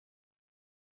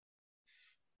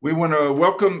We want to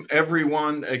welcome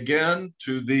everyone again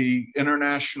to the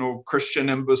International Christian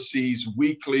Embassy's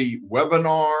weekly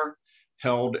webinar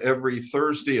held every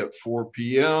Thursday at 4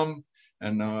 p.m.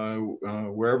 And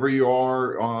wherever you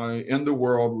are in the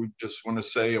world, we just want to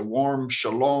say a warm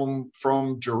shalom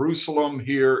from Jerusalem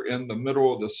here in the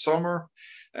middle of the summer.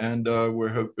 And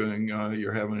we're hoping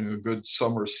you're having a good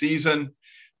summer season.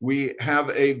 We have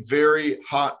a very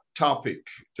hot topic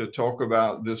to talk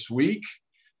about this week.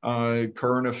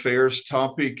 Current affairs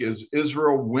topic is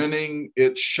Israel winning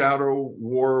its shadow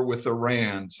war with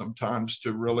Iran. Sometimes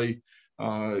to really,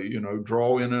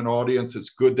 draw in an audience, it's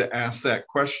good to ask that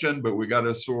question, but we got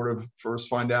to sort of first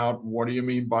find out, what do you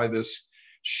mean by this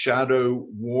shadow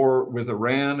war with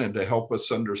Iran? And to help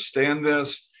us understand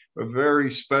this, a very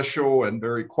special and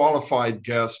very qualified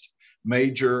guest,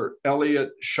 Major Elliot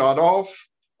Shadov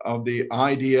of the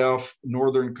IDF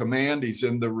Northern Command. He's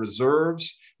in the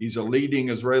reserves. He's a leading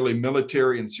Israeli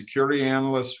military and security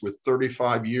analyst with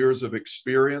 35 years of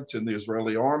experience in the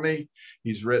Israeli army.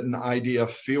 He's written IDF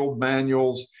field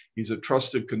manuals. He's a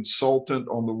trusted consultant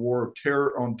on the war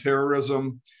on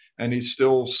terrorism, and he's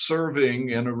still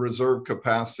serving in a reserve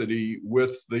capacity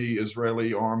with the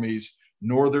Israeli Army's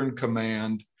Northern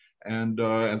Command. And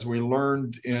as we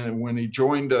learned when he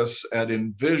joined us at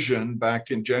Envision back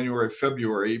in January,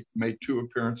 February, made 2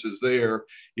 appearances there,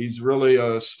 he's really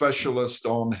a specialist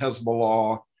on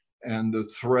Hezbollah and the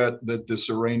threat that this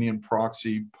Iranian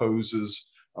proxy poses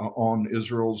on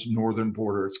Israel's northern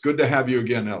border. It's good to have you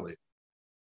again, Elliot.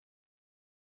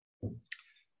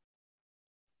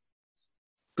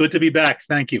 Good to be back.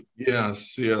 Thank you.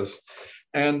 Yes.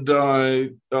 And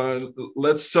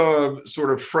let's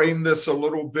sort of frame this a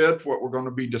little bit, what we're going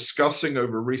to be discussing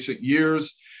over recent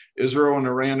years. Israel and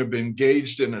Iran have been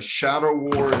engaged in a shadow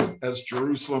war as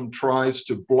Jerusalem tries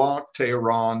to block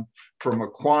Tehran from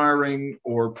acquiring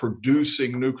or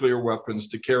producing nuclear weapons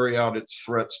to carry out its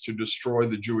threats to destroy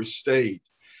the Jewish state.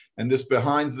 And this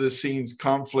behind-the-scenes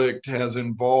conflict has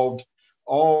involved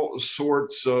all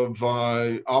sorts of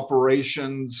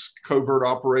operations, covert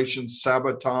operations,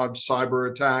 sabotage,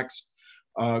 cyber attacks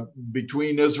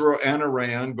between Israel and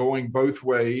Iran, going both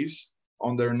ways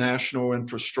on their national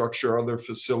infrastructure, other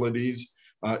facilities.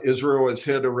 Israel has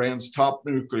hit Iran's top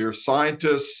nuclear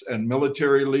scientists and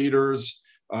military leaders.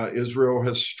 Israel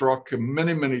has struck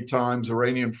many, many times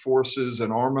Iranian forces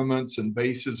and armaments and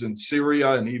bases in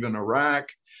Syria and even Iraq.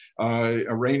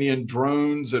 Iranian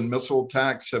drones and missile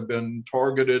attacks have been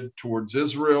targeted towards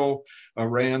Israel.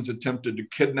 Iran's attempted to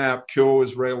kidnap, kill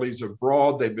Israelis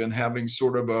abroad. They've been having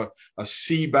sort of a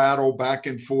sea battle back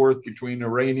and forth between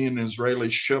Iranian and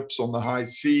Israeli ships on the high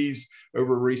seas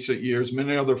over recent years,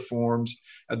 many other forms.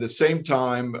 At the same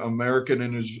time, American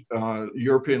and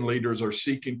European leaders are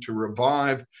seeking to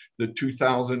revive the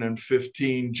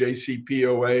 2015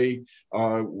 JCPOA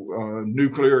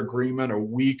nuclear agreement, a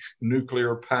weak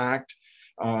nuclear pact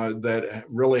that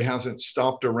really hasn't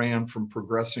stopped Iran from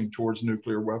progressing towards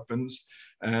nuclear weapons.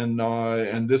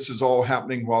 And this is all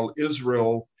happening while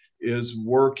Israel is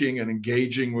working and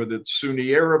engaging with its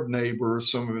Sunni Arab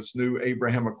neighbors, some of its new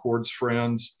Abraham Accords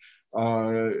friends,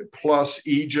 plus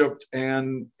Egypt,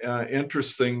 and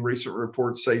interesting recent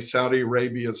reports say Saudi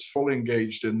Arabia is fully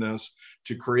engaged in this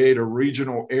to create a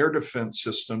regional air defense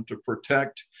system to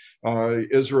protect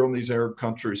Israel and these Arab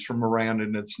countries from Iran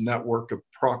and its network of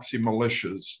proxy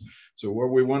militias. So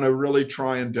what we want to really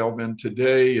try and delve in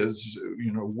today is,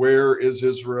 where is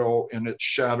Israel in its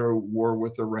shadow war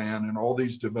with Iran and all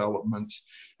these developments?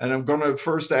 And I'm going to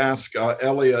first ask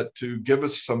Elliot to give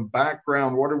us some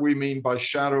background. What do we mean by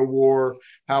shadow war?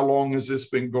 How long has this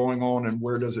been going on, and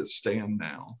where does it stand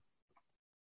now?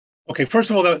 Okay, first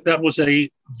of all, that was a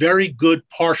very good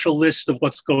partial list of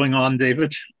what's going on,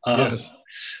 David. Yes.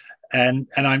 And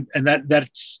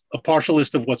that's a partial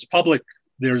list of what's public.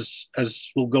 There's,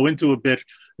 as we'll go into a bit,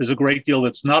 there's a great deal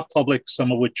that's not public,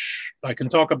 some of which I can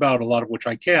talk about, a lot of which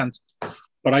I can't.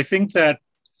 But I think that,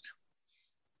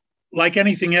 like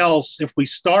anything else, if we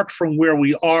start from where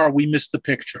we are, we miss the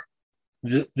picture.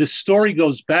 The story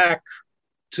goes back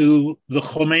to the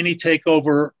Khomeini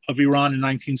takeover of Iran in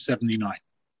 1979.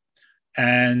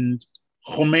 And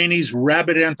Khomeini's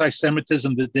rabid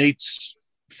anti-Semitism that dates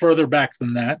further back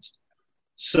than that.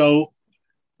 So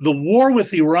the war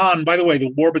with Iran, by the way,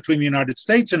 the war between the United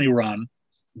States and Iran,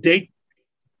 date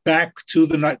back to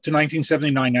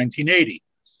 1979, 1980,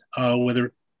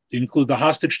 whether they include the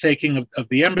hostage taking of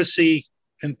the embassy,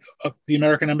 of the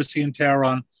American embassy in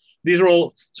Tehran. These are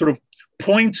all sort of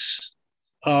points,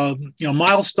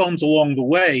 milestones along the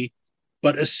way,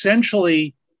 but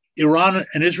essentially Iran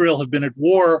and Israel have been at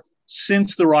war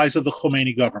since the rise of the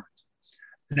Khomeini government.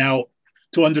 Now,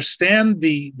 to understand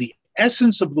the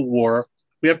essence of the war,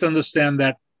 we have to understand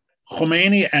that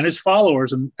Khomeini and his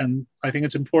followers, and I think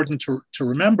it's important to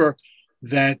remember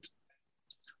that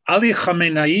Ali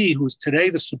Khamenei, who's today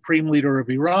the supreme leader of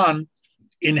Iran,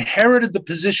 inherited the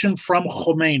position from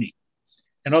Khomeini.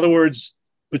 In other words,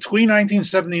 between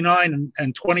 1979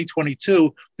 and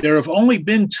 2022, there have only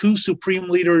been two supreme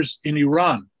leaders in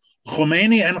Iran,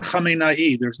 Khomeini and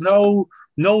Khamenei. There's no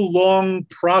long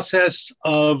process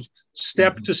of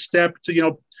step to step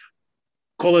to,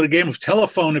 call it a game of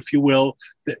telephone, if you will,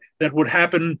 that would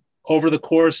happen over the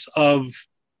course of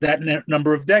that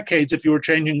number of decades if you were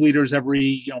changing leaders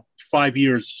every 5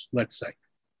 years, let's say.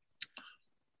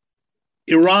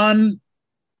 Iran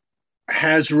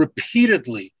has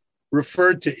repeatedly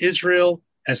referred to Israel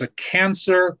as a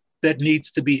cancer that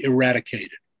needs to be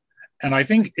eradicated. And I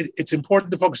think it's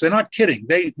important to focus. They're not kidding.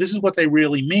 This is what they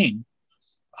really mean.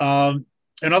 In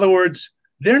other words,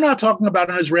 they're not talking about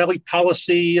an Israeli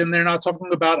policy, and they're not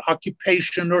talking about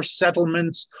occupation or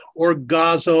settlements or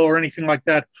Gaza or anything like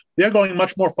that. They're going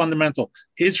much more fundamental.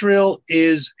 Israel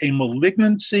is a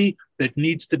malignancy that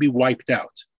needs to be wiped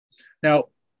out. Now,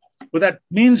 what that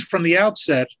means from the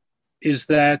outset is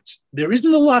that there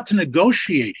isn't a lot to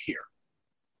negotiate here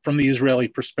from the Israeli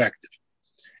perspective.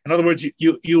 In other words,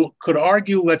 you could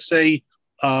argue, let's say,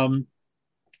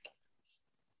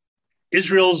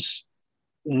 Israel's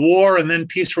war and then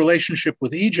peace relationship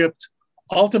with Egypt.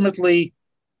 Ultimately,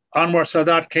 Anwar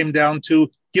Sadat came down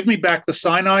to give me back the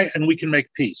Sinai and we can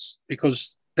make peace,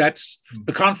 because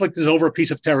the conflict is over a piece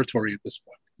of territory at this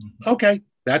point. Okay,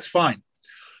 that's fine.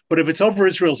 But if it's over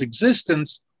Israel's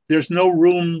existence, there's no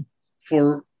room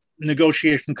for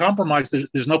negotiation, compromise.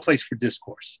 There's no place for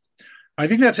discourse. I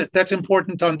think that's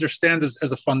important to understand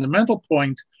as a fundamental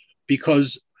point,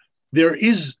 because there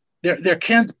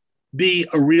can't be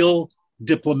a real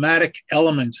diplomatic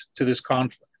element to this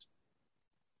conflict.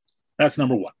 That's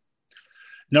number one.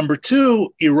 Number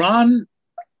two, Iran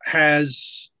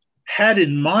has had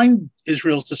in mind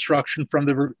Israel's destruction from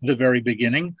the very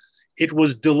beginning. It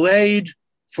was delayed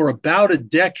for about a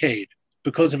decade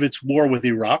because of its war with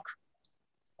Iraq.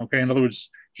 Okay, in other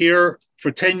words, here for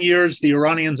 10 years, the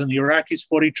Iranians and the Iraqis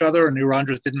fought each other, and Iran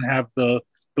just didn't have the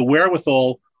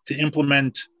wherewithal to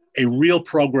implement a real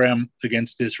program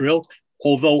against Israel.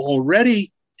 Although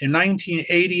already in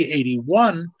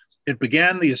 1980-81, it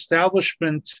began the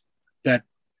establishment that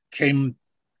came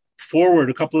forward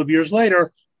a couple of years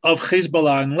later of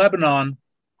Hezbollah in Lebanon,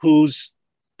 whose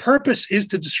purpose is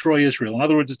to destroy Israel. In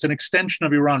other words, it's an extension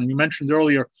of Iran. You mentioned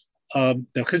earlier that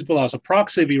Hezbollah is a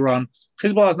proxy of Iran.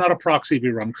 Hezbollah is not a proxy of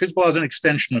Iran. Hezbollah is an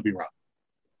extension of Iran.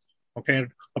 Okay,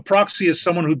 a proxy is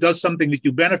someone who does something that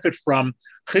you benefit from.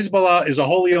 Hezbollah is a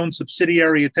wholly owned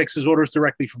subsidiary. It takes its orders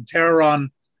directly from Tehran.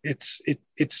 It's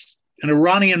an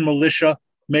Iranian militia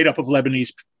made up of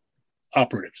Lebanese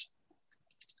operatives.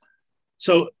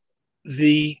 So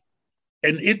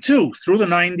it too, through the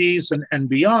 90s and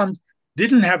beyond,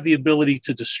 didn't have the ability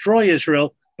to destroy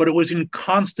Israel, but it was in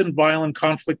constant violent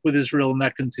conflict with Israel, and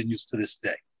that continues to this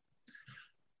day.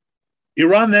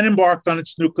 Iran then embarked on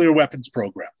its nuclear weapons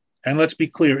program. And let's be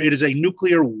clear, it is a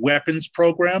nuclear weapons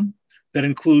program that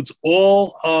includes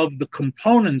all of the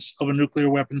components of a nuclear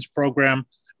weapons program,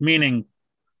 meaning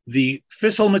the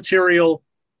fissile material,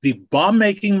 the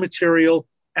bomb-making material,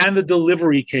 and the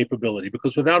delivery capability,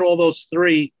 because without all those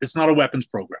three, it's not a weapons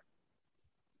program.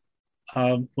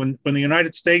 When the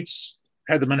United States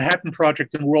had the Manhattan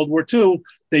Project in World War II,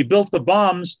 they built the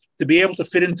bombs to be able to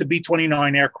fit into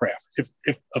B-29 aircraft.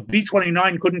 If a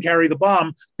B-29 couldn't carry the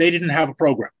bomb, they didn't have a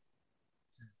program.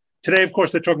 Today, of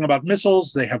course, they're talking about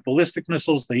missiles. They have ballistic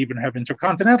missiles. They even have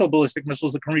intercontinental ballistic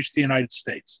missiles that can reach the United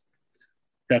States.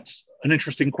 That's an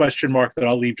interesting question mark that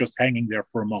I'll leave just hanging there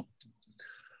for a moment.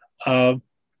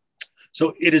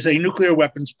 So it is a nuclear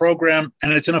weapons program,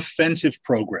 and it's an offensive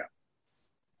program.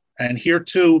 And here,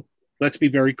 too, let's be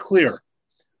very clear.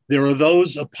 There are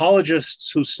those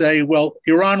apologists who say, well,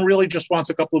 Iran really just wants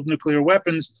a couple of nuclear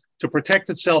weapons to protect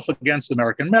itself against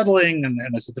American meddling and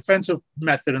as a defensive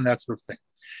method and that sort of thing.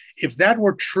 If that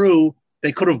were true,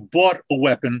 they could have bought a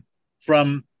weapon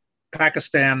from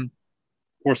Pakistan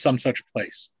or some such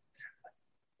place.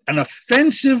 An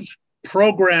offensive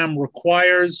program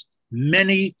requires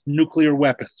many nuclear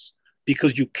weapons,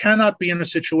 because you cannot be in a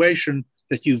situation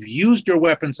that you've used your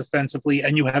weapons offensively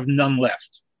and you have none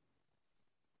left.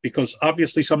 Because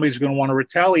obviously somebody's going to want to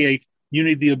retaliate. You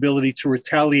need the ability to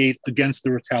retaliate against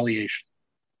the retaliation.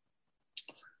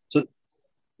 So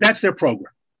that's their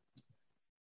program.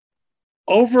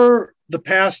 Over the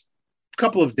past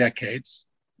couple of decades,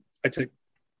 I'd say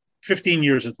 15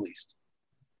 years at least,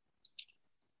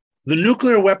 The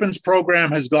nuclear weapons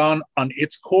program has gone on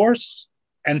its course,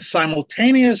 and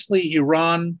simultaneously,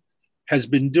 Iran has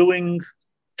been doing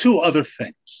two other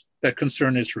things that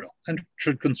concern Israel and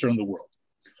should concern the world.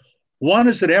 One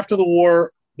is that after the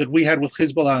war that we had with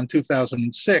Hezbollah in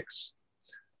 2006,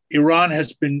 Iran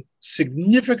has been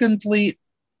significantly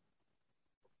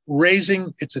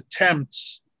raising its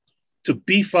attempts to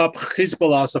beef up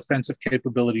Hezbollah's offensive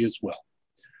capability as well.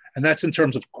 And that's in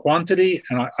terms of quantity.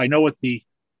 And I know what the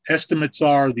estimates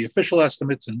are, the official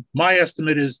estimates. And my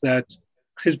estimate is that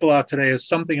Hezbollah today has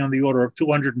something on the order of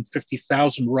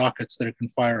 250,000 rockets that it can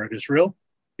fire at Israel.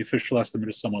 The official estimate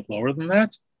is somewhat lower than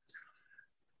that.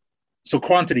 So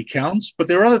quantity counts, but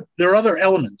there are other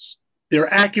elements.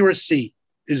 Their accuracy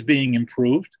is being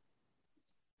improved.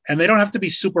 And they don't have to be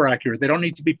super accurate. They don't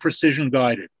need to be precision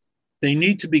guided. They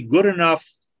need to be good enough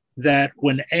that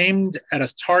when aimed at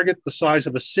a target the size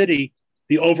of a city,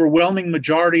 the overwhelming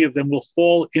majority of them will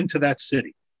fall into that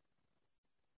city.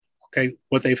 Okay,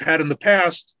 what they've had in the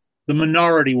past, the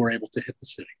minority were able to hit the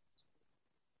city.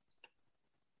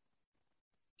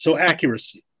 So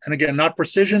accuracy. And again, not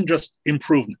precision, just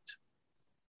improvement.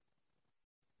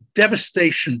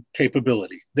 Devastation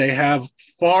capability. They have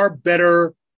far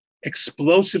better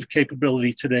explosive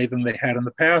capability today than they had in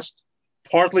the past,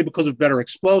 partly because of better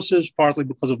explosives, partly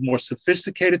because of more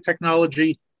sophisticated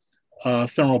technology,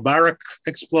 thermobaric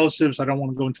explosives. I don't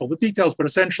want to go into all the details, but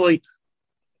essentially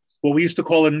what we used to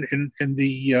call in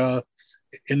the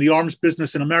arms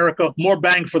business in America, more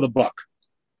bang for the buck.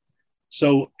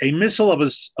 So a missile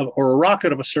or a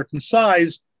rocket of a certain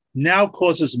size now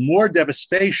causes more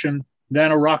devastation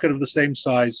than a rocket of the same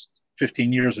size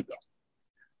 15 years ago.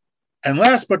 And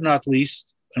last but not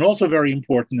least, and also very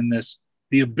important in this,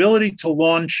 the ability to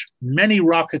launch many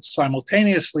rockets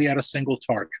simultaneously at a single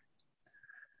target.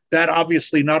 That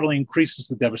obviously not only increases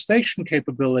the devastation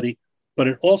capability, but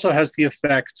it also has the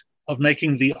effect of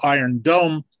making the Iron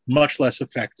Dome much less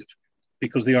effective,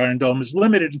 because the Iron Dome is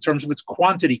limited in terms of its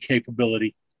quantity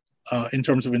capability in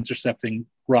terms of intercepting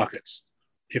rockets.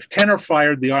 If 10 are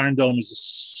fired, the Iron Dome is a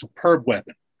superb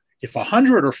weapon. If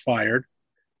 100 are fired,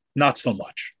 not so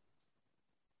much.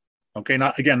 Okay,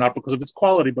 not because of its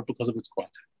quality, but because of its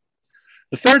quantity.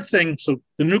 The third thing, so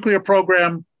the nuclear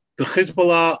program, the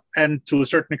Hezbollah, and to a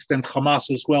certain extent Hamas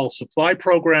as well, supply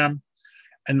program.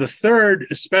 And the third,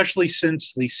 especially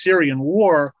since the Syrian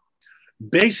war,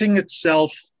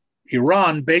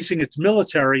 Iran basing its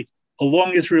military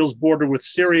along Israel's border with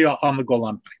Syria on the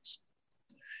Golan Heights.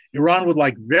 Iran would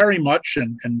like very much,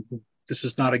 and this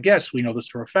is not a guess, we know this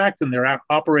for a fact, and they're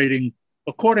operating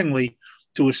accordingly,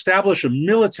 to establish a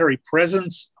military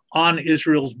presence on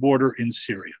Israel's border in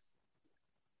Syria.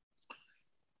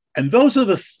 And those are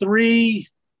the three,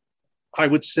 I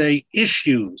would say,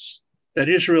 issues that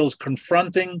Israel is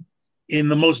confronting in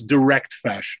the most direct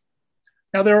fashion.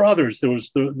 Now, there are others. There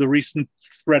was the recent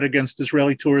threat against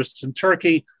Israeli tourists in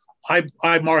Turkey.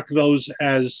 I mark those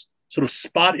as sort of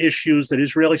spot issues that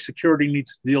Israeli security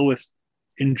needs to deal with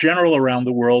in general around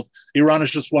the world. Iran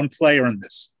is just one player in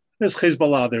this. There's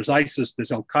Hezbollah, there's ISIS,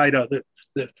 there's Al-Qaeda.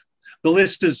 The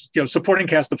list is supporting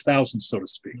cast of thousands, so to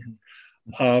speak.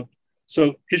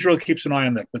 So Israel keeps an eye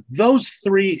on that. But those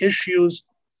three issues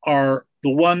are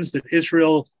the ones that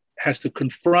Israel has to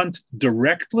confront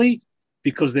directly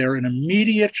because they're an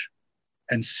immediate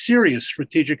and serious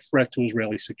strategic threat to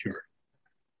Israeli security.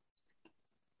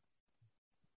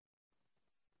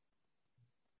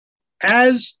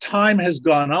 As time has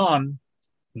gone on,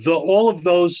 all of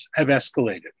those have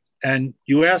escalated. And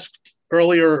you asked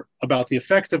earlier about the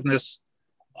effectiveness.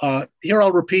 Here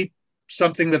I'll repeat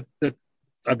something that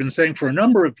I've been saying for a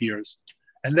number of years,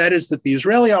 and that is that the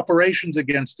Israeli operations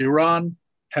against Iran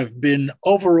have been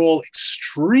overall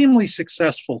extremely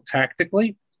successful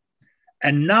tactically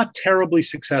and not terribly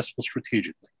successful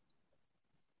strategically.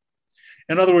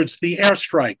 In other words, the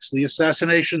airstrikes, the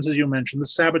assassinations, as you mentioned, the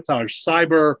sabotage,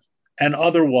 cyber and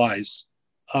otherwise,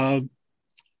 the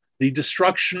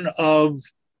destruction of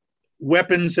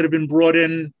weapons that have been brought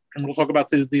in, and we'll talk about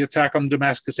the attack on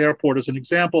Damascus airport as an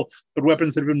example, but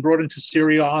weapons that have been brought into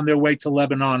Syria on their way to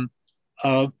Lebanon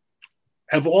have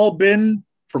all been,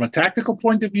 from a tactical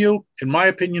point of view, in my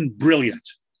opinion, brilliant.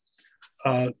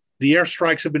 The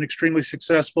airstrikes have been extremely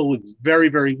successful with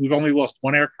we've only lost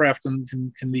one aircraft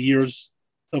in the years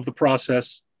of the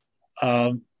process.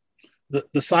 The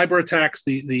cyber attacks,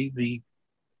 the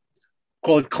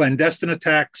call it clandestine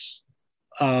attacks,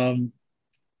 have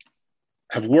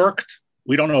worked.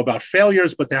 We don't know about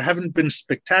failures, but there haven't been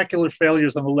spectacular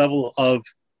failures on the level of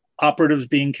operatives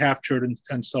being captured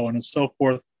and so on and so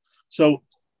forth. So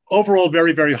overall,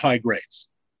 very, very high grades.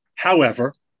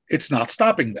 However, it's not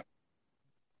stopping them.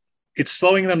 It's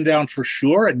slowing them down for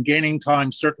sure, and gaining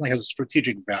time certainly has a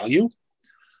strategic value,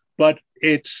 but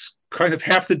it's kind of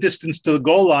half the distance to the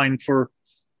goal line for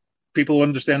people who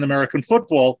understand American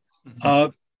football.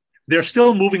 They're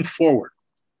still moving forward.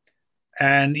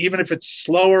 And even if it's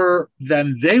slower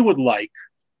than they would like,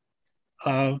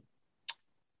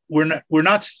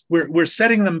 we're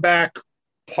setting them back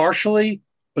partially,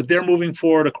 but they're moving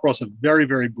forward across a very,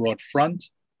 very broad front.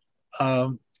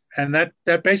 And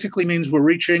that basically means we're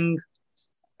reaching,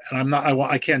 and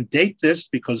I can't date this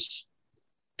because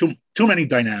too many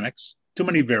dynamics, too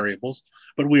many variables,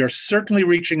 but we are certainly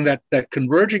reaching that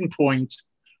converging point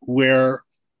where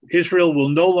Israel will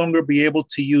no longer be able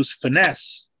to use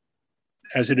finesse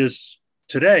as it is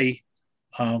today,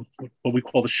 what we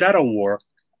call the shadow war,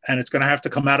 and it's going to have to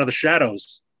come out of the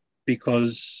shadows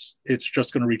because it's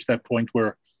just going to reach that point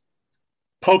where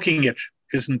poking it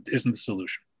isn't the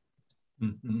solution.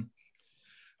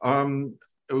 Mm-hmm.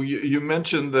 You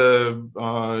mentioned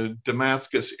the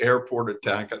Damascus airport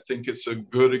attack. I think it's a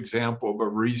good example of a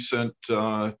recent,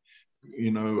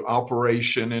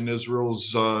 operation in Israel's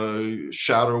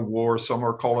shadow war. Some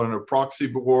are calling it a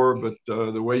proxy war, but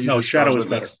the way you shadow is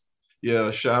better.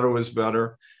 Yeah, shadow is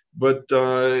better. But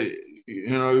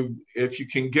if you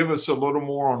can give us a little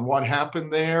more on what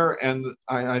happened there, and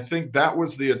I think that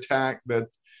was the attack that.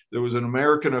 There was an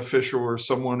American official or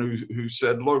someone who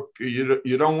said, look,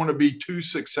 you don't want to be too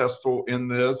successful in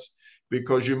this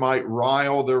because you might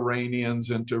rile the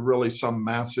Iranians into really some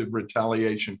massive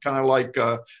retaliation. Kind of like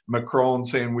Macron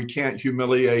saying we can't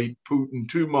humiliate Putin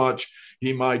too much.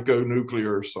 He might go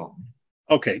nuclear or something.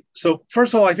 Okay. So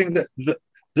first of all, I think that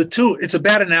the two, it's a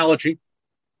bad analogy.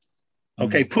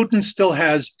 Okay. Mm-hmm. Putin still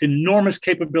has enormous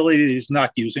capability that he's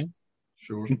not using.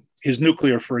 Sure. His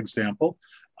nuclear, for example.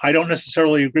 I don't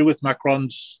necessarily agree with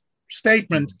Macron's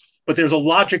statement, but there's a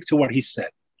logic to what he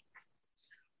said.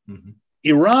 Mm-hmm.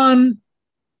 Iran,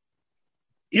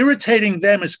 irritating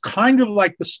them is kind of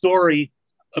like the story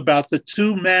about the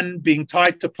two men being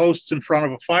tied to posts in front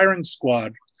of a firing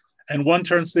squad. And one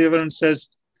turns to the other and says,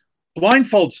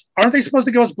 blindfolds, aren't they supposed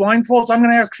to give us blindfolds? I'm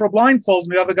going to ask for blindfolds.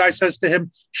 And the other guy says to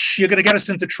him, shh, you're going to get us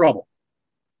into trouble.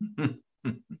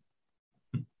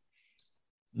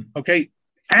 Okay.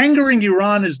 Angering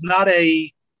Iran is not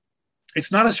a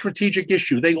strategic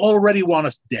issue. They already want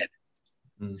us dead.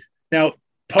 Mm. Now,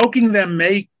 poking them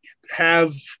may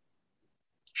have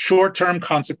short-term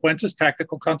consequences,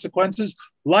 tactical consequences,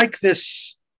 like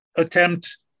this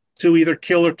attempt to either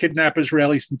kill or kidnap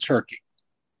Israelis in Turkey.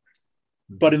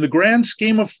 Mm. But in the grand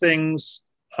scheme of things,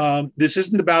 this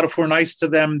isn't about if we're nice to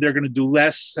them, they're going to do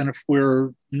less. And if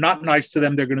we're not nice to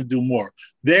them, they're going to do more.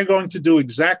 They're going to do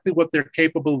exactly what they're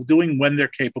capable of doing when they're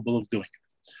capable of doing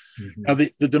it. Mm-hmm. Now,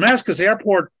 the Damascus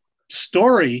airport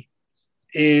story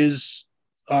is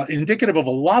indicative of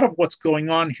a lot of what's going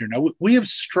on here. Now, we have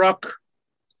struck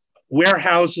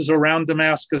warehouses around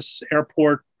Damascus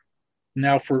airport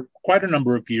now for quite a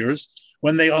number of years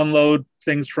when they unload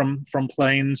things from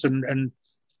planes and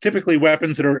typically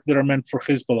weapons that are meant for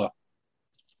Hezbollah.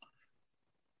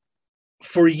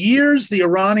 For years, the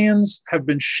Iranians have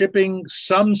been shipping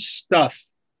some stuff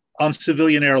on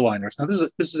civilian airliners. Now,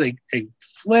 this is a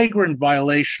flagrant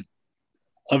violation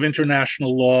of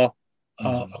international law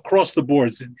across the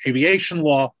boards, in aviation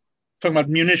law, talking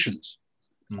about munitions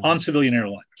on civilian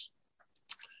airliners.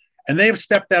 And they have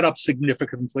stepped that up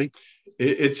significantly.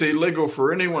 It's illegal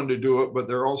for anyone to do it, but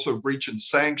they're also breaching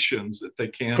sanctions that they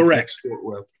can't export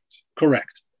weapons.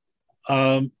 Correct.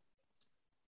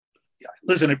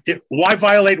 Listen, why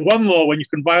violate one law when you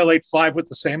can violate 5 with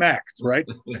the same act, right?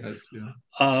 Yes,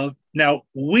 yeah. Now,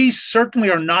 we certainly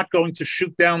are not going to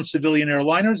shoot down civilian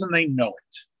airliners, and they know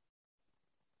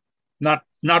it.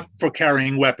 Not for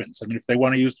carrying weapons. I mean, if they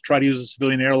want to try to use a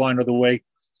civilian airliner the way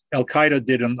Al-Qaeda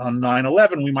did on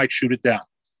 9/11, we might shoot it down.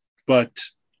 But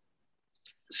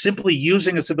simply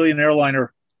using a civilian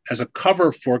airliner as a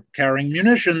cover for carrying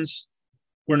munitions,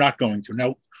 we're not going to.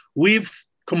 Now, we've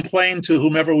complained to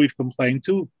whomever we've complained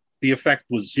to. The effect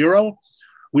was zero.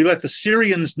 We let the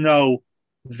Syrians know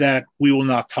that we will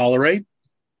not tolerate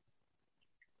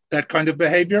that kind of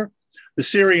behavior. The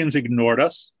Syrians ignored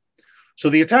us. So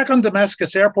the attack on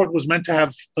Damascus airport was meant to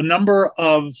have a number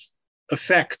of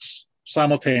effects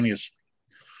simultaneously.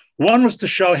 One was to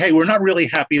show, hey, we're not really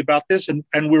happy about this, and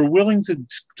we're willing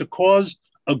to cause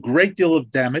a great deal of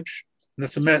damage. And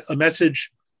that's a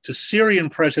message to Syrian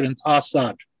President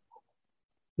Assad,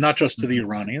 not just to the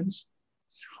Iranians.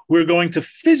 We're going to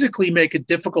physically make it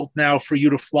difficult now for you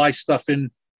to fly stuff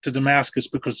in to Damascus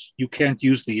because you can't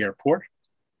use the airport.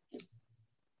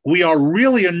 we are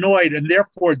really annoyed, and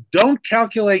therefore don't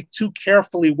calculate too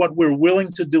carefully what we're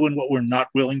willing to do and what we're not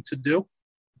willing to do.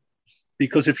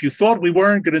 Because if you thought we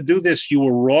weren't going to do this, you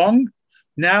were wrong.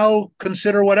 Now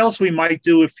consider what else we might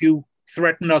do if you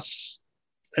threaten us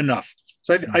enough.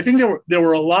 So I think there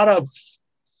were a lot of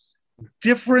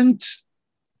different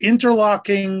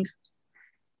interlocking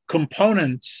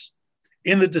components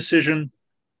in the decision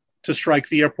to strike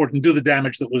the airport and do the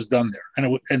damage that was done there.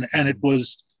 And it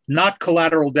was not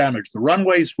collateral damage. The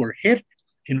runways were hit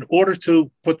in order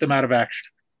to put them out of action.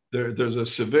 There's a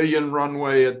civilian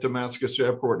runway at Damascus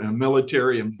Airport and a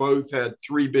military, and both had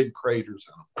 3 big craters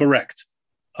in them. Correct.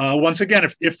 Once again,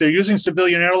 if they're using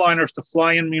civilian airliners to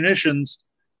fly in munitions,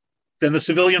 then the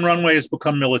civilian runway has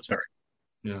become military.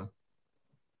 Yeah.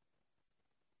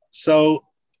 So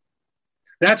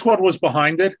that's what was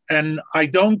behind it. And I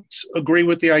don't agree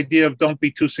with the idea of don't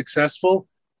be too successful,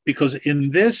 because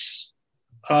in this,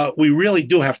 we really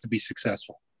do have to be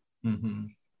successful. Mm-hmm.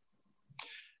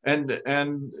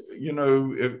 And you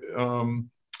know,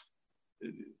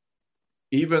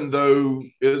 even though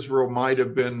Israel might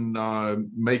have been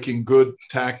making good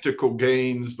tactical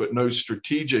gains, but no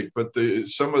strategic, but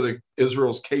some of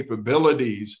Israel's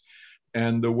capabilities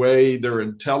and the way their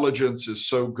intelligence is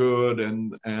so good,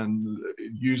 and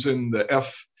using the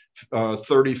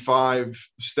F-35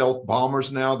 stealth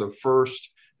bombers now, the first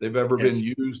they've ever been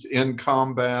used in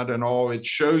combat and all, it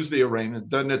shows the Iranian.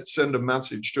 Doesn't it send a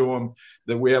message to them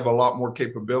that we have a lot more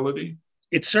capability?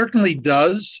 It certainly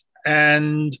does.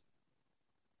 And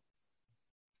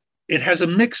it has a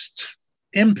mixed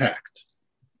impact.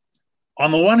 On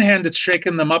the one hand, it's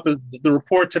shaken them up. The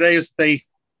report today is the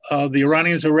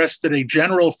Iranians arrested a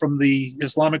general from the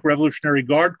Islamic Revolutionary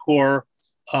Guard Corps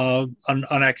on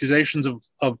accusations of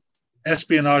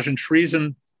espionage and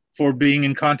treason for being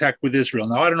in contact with Israel.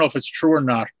 Now, I don't know if it's true or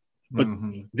not, but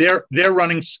they're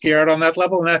running scared on that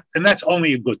level, and that's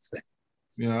only a good thing.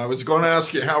 Yeah, I was going to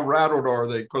ask you, how rattled are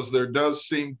they? Because there does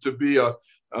seem to be a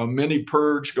mini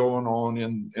purge going on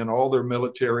in all their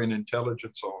military and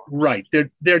intelligence arms. Right.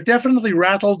 They're definitely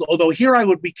rattled, although here I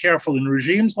would be careful. In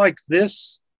regimes like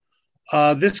this,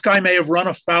 this guy may have run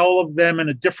afoul of them in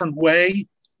a different way,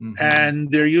 and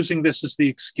they're using this as the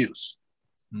excuse.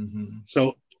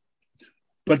 So,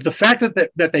 but the fact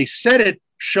that they said it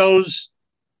shows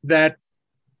that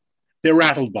they're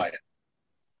rattled by it.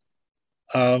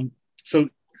 So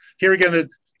here again,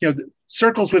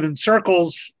 circles within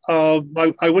circles.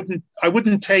 I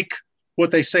wouldn't take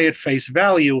what they say at face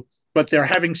value, but their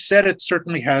having said it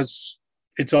certainly has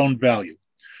its own value.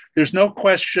 There's no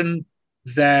question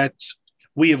that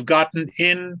we have gotten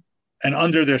in and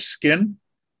under their skin.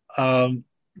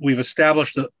 We've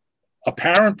established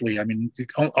apparently, I mean,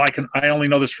 I only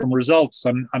know this from results.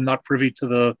 I'm not privy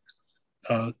to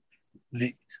the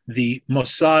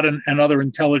Mossad and other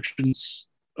intelligence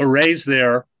arrays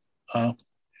there.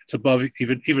 It's above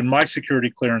even my security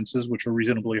clearances, which are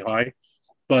reasonably high.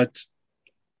 But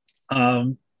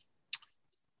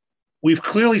we've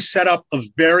clearly set up a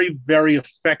very, very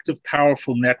effective,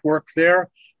 powerful network there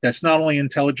that's not only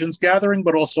intelligence gathering,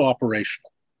 but also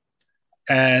operational.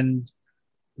 And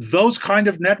those kind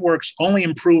of networks only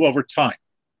improve over time.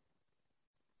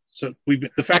 So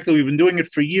the fact that we've been doing it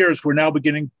for years, we're now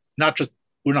beginning,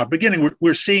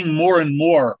 we're seeing more and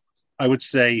more, I would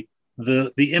say,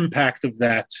 the impact of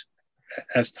that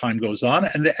as time goes on,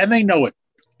 and they know it.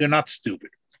 They're not stupid.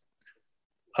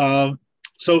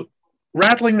 So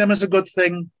rattling them is a good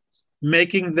thing.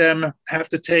 Making them have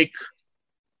to take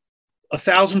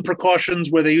 1,000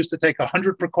 precautions where they used to take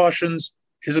 100 precautions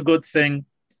is a good thing.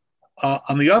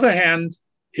 On the other hand,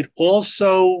 it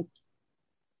also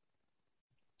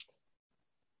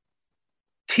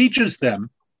teaches them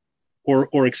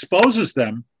or exposes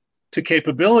them to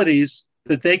capabilities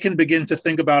that they can begin to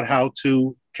think about how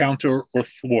to counter or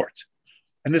thwart.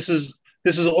 And this is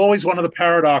always one of the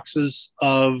paradoxes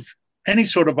of any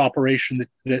sort of operation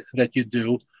that you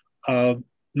do. No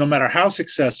matter how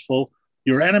successful,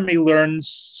 your enemy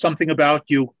learns something about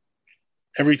you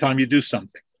every time you do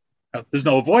something. Now, there's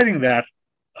no avoiding that,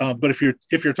 but if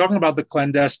you're talking about the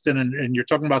clandestine and you're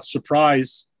talking about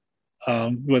surprise,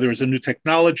 whether it's a new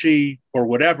technology or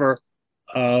whatever,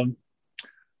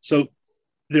 so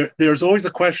there's always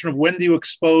the question of when do you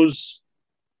expose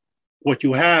what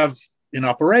you have in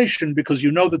operation, because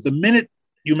you know that the minute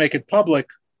you make it public,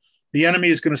 the enemy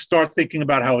is going to start thinking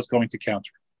about how it's going to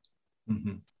counter.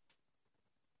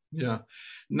 Yeah.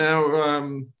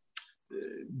 Now,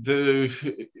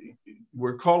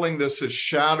 we're calling this a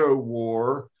shadow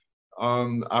war.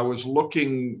 I was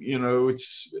looking,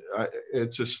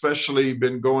 it's especially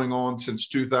been going on since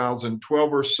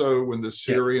 2012 or so when the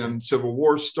Syrian civil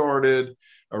war started.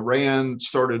 Iran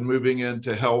started moving in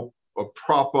to help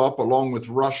prop up, along with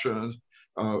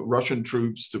Russian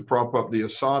troops, to prop up the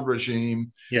Assad regime.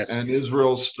 Yes. And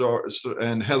Israel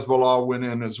and Hezbollah went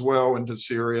in as well into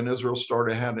Syria, and Israel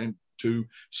started having to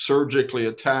surgically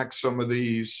attack some of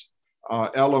these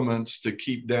elements to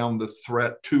keep down the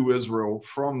threat to Israel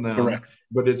from them. Correct.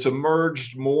 But it's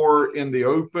emerged more in the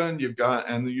open. You've got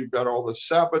all the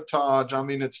sabotage. I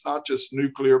mean, it's not just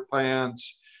nuclear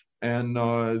plants and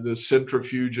the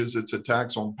centrifuges. It's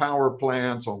attacks on power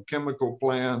plants, on chemical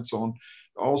plants, on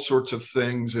all sorts of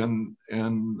things in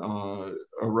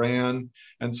Iran.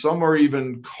 And some are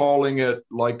even calling it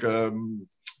like a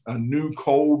new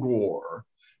Cold War,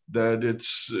 that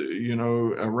it's,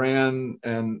 Iran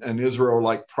and Israel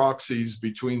like proxies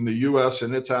between the US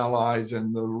and its allies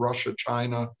and the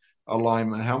Russia-China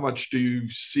alignment. How much do you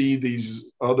see these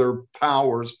other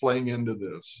powers playing into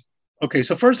this? Okay,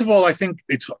 so first of all, I think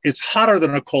it's hotter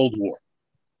than a Cold War.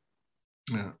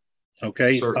 Yeah.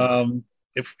 Okay.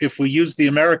 If we use the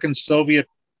American-Soviet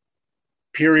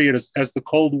period as the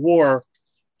Cold War,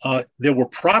 there were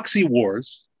proxy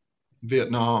wars.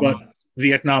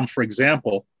 Vietnam, for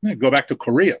example, go back to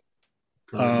Korea.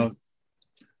 There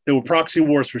were proxy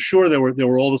wars for sure. There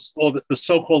were all the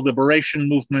so-called liberation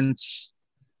movements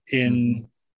in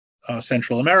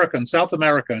Central America and South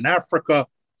America and Africa,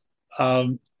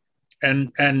 and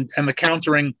the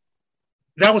countering.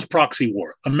 That was proxy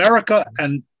war. America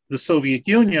and the Soviet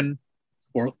Union,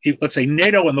 or let's say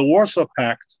NATO and the Warsaw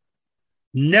Pact,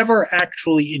 never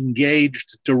actually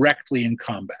engaged directly in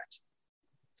combat.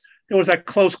 There was that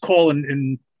close call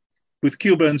with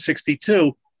Cuba in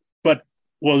 '62, but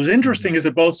what was interesting is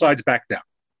that both sides backed down.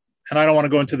 And I don't want to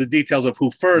go into the details of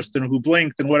who first and who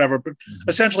blinked and whatever, but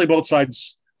essentially both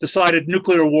sides decided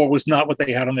nuclear war was not what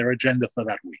they had on their agenda for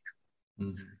that week,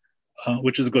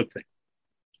 which is a good thing.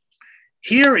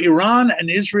 Here, Iran and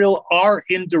Israel are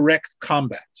in direct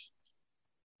combat.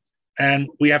 And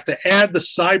we have to add the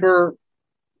cyber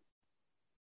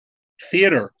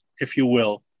theater, if you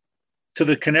will, to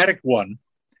the kinetic one.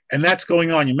 And that's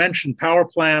going on. You mentioned power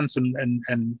plants and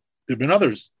there have been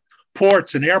others,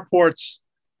 ports and airports,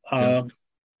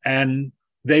 and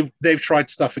they've tried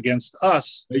stuff against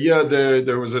us. Yeah,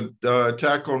 there was an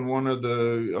attack on one of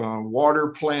the water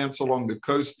plants along the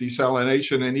coast,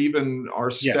 desalination, and even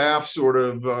our staff sort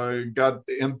of got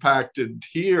impacted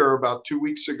here about 2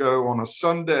 weeks ago on a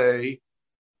Sunday.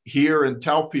 Here in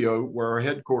Talpiot, where our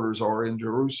headquarters are in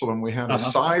Jerusalem, we had a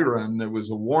siren. There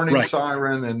was a warning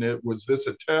siren, and it was this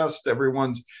a test?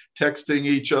 Everyone's texting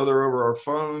each other over our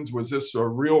phones. Was this a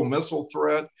real missile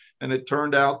threat? And it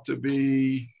turned out to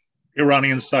be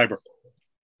Iranian cyber.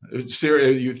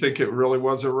 You think it really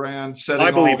was Iran?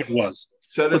 I believe it was.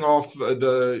 Setting off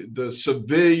the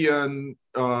civilian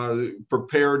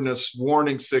preparedness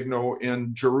warning signal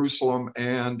in Jerusalem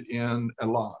and in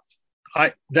Eilat.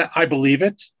 I believe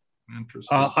it.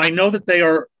 Interesting. I know that they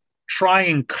are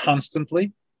trying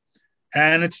constantly,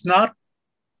 and it's not,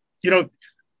 let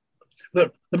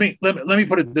me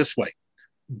put it this way.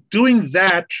 Doing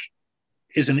that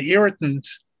is an irritant.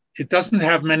 It doesn't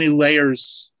have many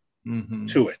layers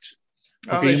to it.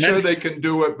 Okay, sure they can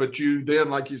do it, but then,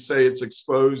 like you say, it's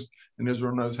exposed, and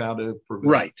Israel knows how to prevent.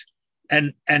 Right,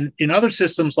 and in other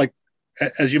systems, like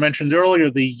as you mentioned earlier,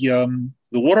 the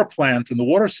water plant and the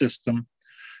water system,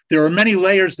 there are many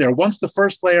layers there. Once the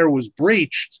first layer was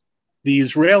breached, the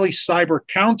Israeli cyber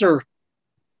counter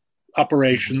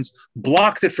operations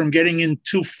blocked it from getting in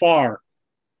too far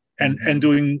and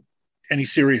doing any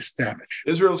serious damage.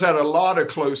 Israel's had a lot of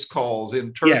close calls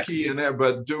in Turkey and there,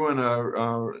 but doing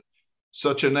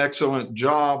such an excellent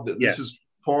job that this is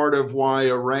part of why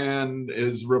Iran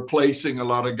is replacing a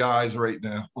lot of guys right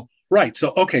now. Right.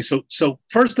 So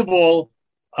first of all,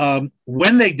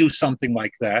 when they do something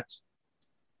like that,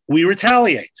 we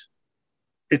retaliate.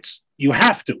 You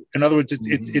have to. In other words,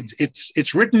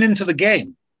 it's written into the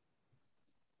game,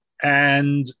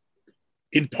 and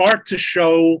in part to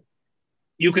show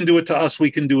you can do it to us, we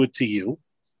can do it to you.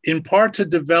 In part to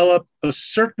develop a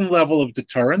certain level of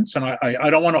deterrence, and I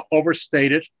don't want to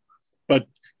overstate it, but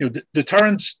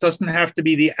deterrence doesn't have to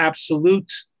be the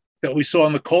absolute that we saw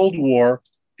in the Cold War.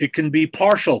 It can be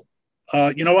partial.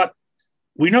 You know what?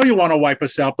 We know you want to wipe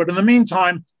us out, but in the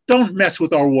meantime, don't mess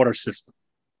with our water system,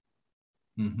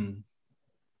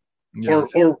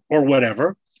 or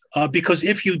whatever. Because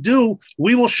if you do,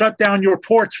 we will shut down your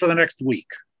ports for the next week.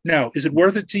 Now, is it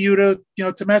worth it to you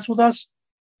to mess with us?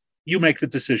 You make the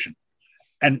decision.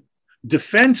 And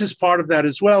defense is part of that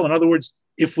as well. In other words,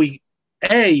 if we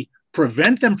A,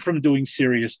 prevent them from doing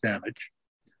serious damage,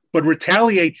 but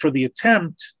retaliate for the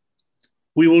attempt,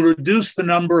 we will reduce the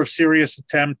number of serious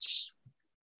attempts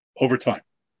over time.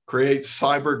 Create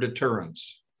cyber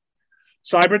deterrence.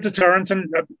 Cyber deterrence,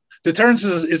 and deterrence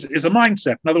is a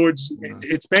mindset. In other words,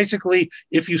 it's basically,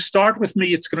 if you start with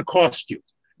me, it's going to cost you.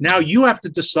 Now you have to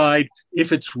decide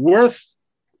if it's worth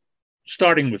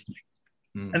starting with me.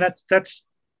 And that's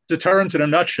deterrence in a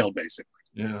nutshell, basically.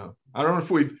 Yeah. I don't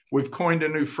know if we've coined a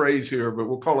new phrase here, but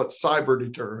we'll call it cyber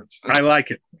deterrence. I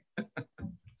like it.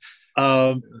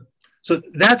 So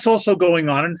that's also going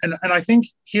on. And I think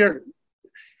here,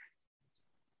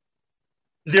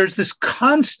 there's this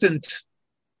constant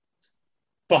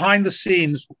behind the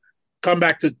scenes, come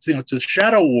back to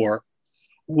shadow war,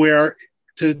 where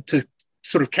to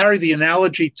sort of carry the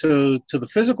analogy to the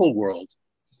physical world,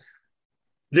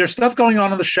 there's stuff going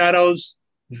on in the shadows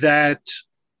that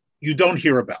you don't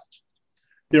hear about.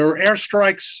 There are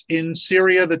airstrikes in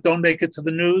Syria that don't make it to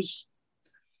the news.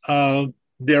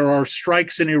 There are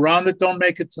strikes in Iran that don't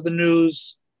make it to the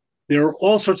news. There are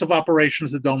all sorts of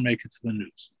operations that don't make it to the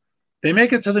news. They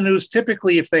make it to the news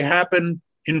typically if they happen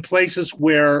in places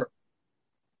where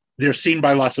they're seen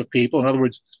by lots of people. In other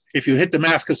words, if you hit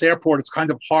Damascus airport, it's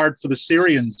kind of hard for the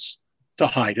Syrians to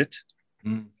hide it.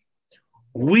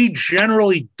 We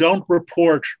generally don't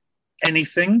report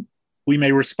anything. We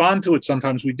may respond to it.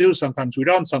 Sometimes we do, sometimes we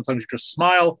don't. Sometimes we just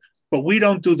smile, but we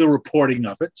don't do the reporting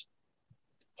of it.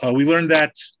 We learned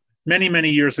that many,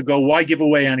 many years ago. Why give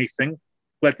away anything?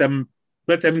 Let them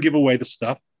give away the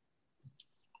stuff.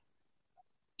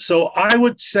 So I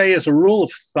would say, as a rule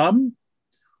of thumb,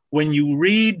 when you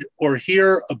read or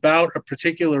hear about a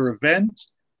particular event,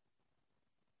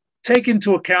 take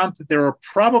into account that there are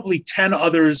probably 10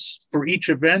 others for each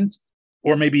event,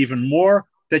 or maybe even more,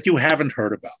 that you haven't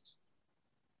heard about.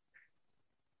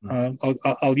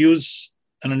 I'll use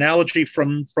an analogy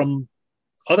from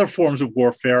other forms of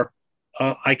warfare.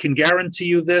 I can guarantee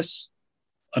you this: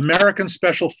 American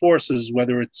Special Forces,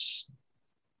 whether it's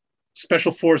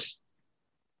Special Force,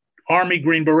 Army,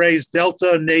 Green Berets,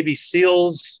 Delta, Navy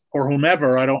SEALs, or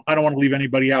whomever, I don't want to leave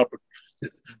anybody out,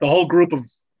 but the whole group of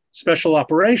special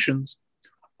operations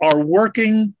are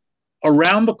working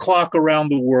around the clock around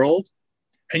the world,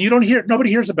 and nobody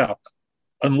hears about them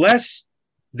unless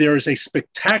there is a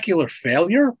spectacular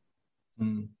failure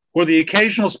or the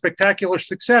occasional spectacular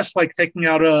success, like taking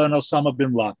out an Osama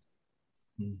bin Laden.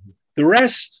 The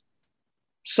rest,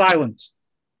 silence.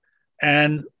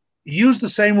 And use the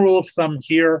same rule of thumb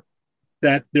here,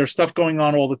 that there's stuff going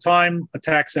on all the time,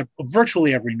 attacks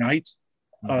virtually every night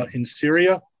in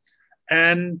Syria,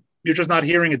 and you're just not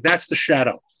hearing it. That's the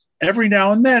shadow. Every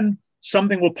now and then,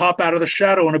 something will pop out of the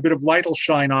shadow and a bit of light will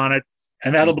shine on it,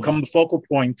 and that'll become the focal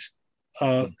point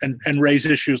and raise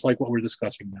issues like what we're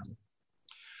discussing now.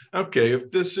 Okay, if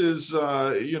this is,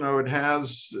 it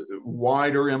has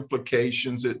wider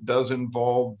implications. It does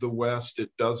involve the West. It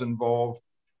does involve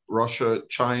Russia,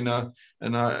 China,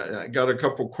 and I got a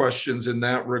couple questions in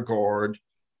that regard.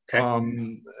 Okay.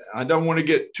 I don't want to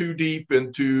get too deep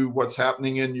into what's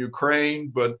happening in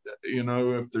Ukraine, but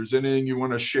if there's anything you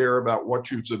want to share about what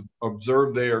you've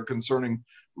observed there concerning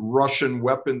Russian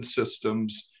weapon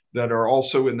systems that are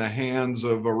also in the hands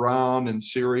of Iran and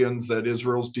Syrians that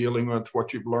Israel's dealing with,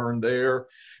 what you've learned there,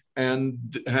 and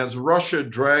has Russia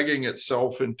dragging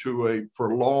itself into a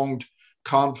prolonged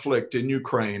conflict in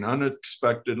Ukraine.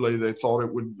 Unexpectedly, they thought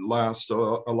it would last a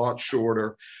lot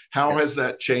shorter. How has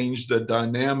that changed the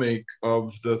dynamic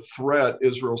of the threat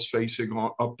Israel's facing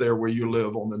up there where you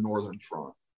live on the northern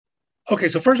front? Okay,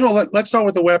 so first of all, let's start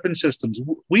with the weapon systems.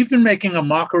 We've been making a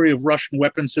mockery of Russian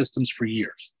weapon systems for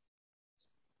years.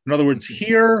 In other words,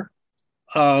 here,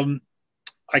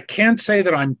 I can't say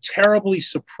that I'm terribly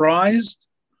surprised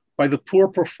by the poor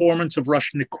performance of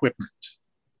Russian equipment.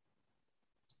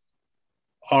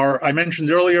 I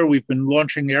mentioned earlier, we've been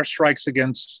launching airstrikes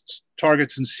against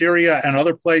targets in Syria and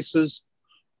other places.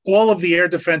 All of the air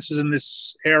defenses in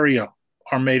this area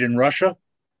are made in Russia,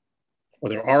 or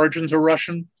their origins are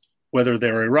Russian, whether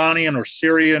they're Iranian or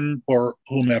Syrian or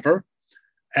whomever.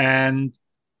 And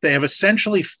they have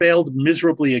essentially failed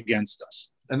miserably against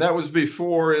us. And that was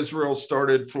before Israel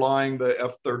started flying the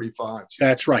F-35s.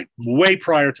 That's right, way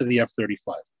prior to the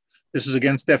F-35. This is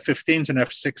against F-15s and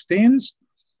F-16s.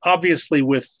 Obviously,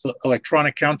 with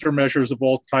electronic countermeasures of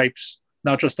all types,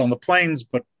 not just on the planes,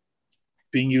 but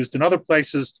being used in other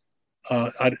places.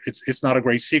 It's not a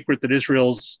great secret that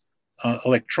Israel's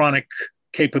electronic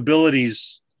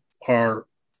capabilities are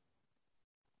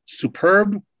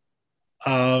superb.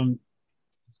 And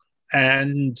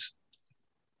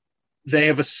they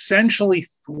have essentially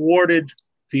thwarted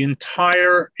the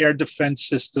entire air defense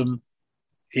system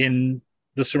in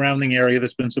the surrounding area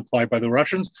that's been supplied by the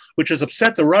Russians, which has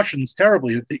upset the Russians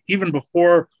terribly. Even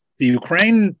before the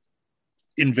Ukraine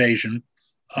invasion,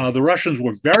 the Russians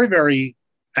were very, very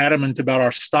adamant about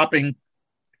our stopping,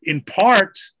 in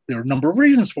part, there are a number of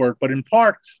reasons for it, but in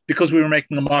part because we were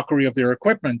making a mockery of their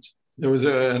equipment. There was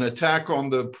an attack on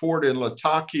the port in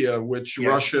Latakia, which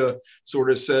Russia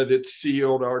sort of said it's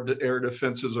sealed. Our air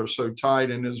defenses are so tight,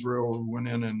 and Israel went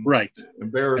in and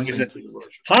embarrassing to the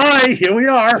Russians. Hi, here we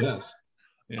are. Yes.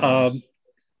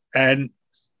 And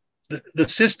the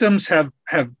systems have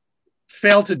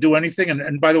failed to do anything.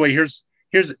 And by the way, here's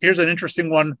an interesting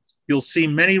one. You'll see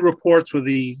many reports where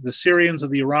the Syrians or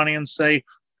the Iranians say,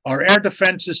 our air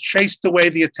defenses chased away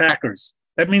the attackers.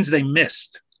 That means they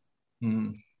missed.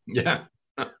 Yeah.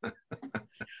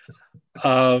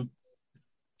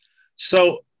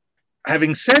 So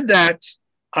having said that,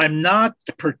 I'm not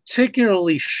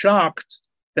particularly shocked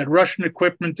that Russian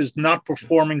equipment is not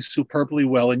performing superbly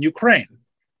well in Ukraine.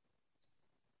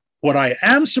 What I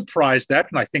am surprised at,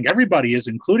 and I think everybody is,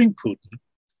 including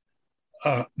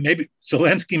Putin, maybe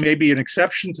Zelensky may be an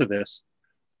exception to this,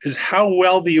 is how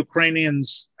well the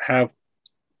Ukrainians have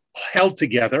held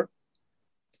together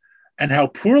and how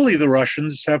poorly the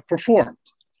Russians have performed.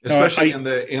 Especially in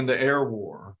the air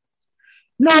war.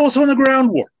 No, also in the ground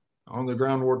war. On the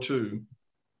ground war too.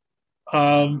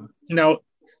 Now,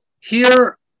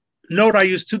 here, note I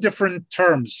use two different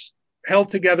terms, held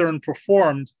together and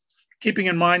performed, keeping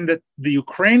in mind that the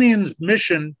Ukrainian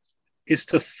mission is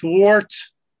to thwart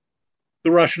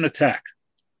the Russian attack.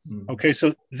 Okay,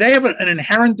 so they have an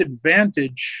inherent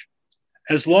advantage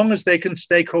as long as they can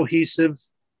stay cohesive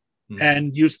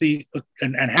and use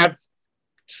and have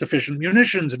sufficient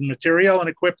munitions and material and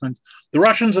equipment. The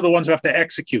Russians are the ones who have to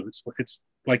execute. It's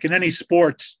like in any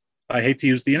sport, I hate to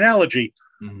use the analogy,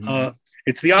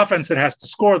 it's the offense that has to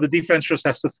score, the defense just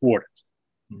has to thwart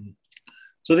it.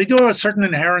 So they do have a certain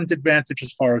inherent advantage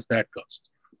as far as that goes.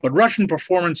 But Russian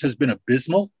performance has been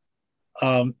abysmal.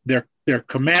 Their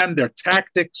command, their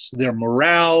tactics, their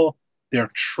morale, their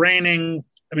training,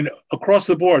 I mean, across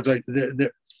the boards,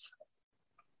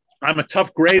 I'm a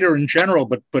tough grader in general,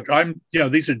 but I'm,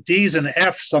 these are D's and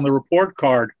F's on the report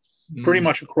card pretty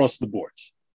much across the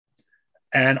boards.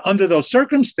 And under those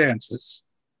circumstances,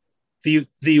 the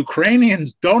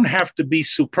Ukrainians don't have to be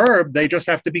superb, they just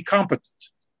have to be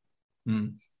competent.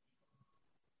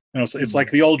 It's like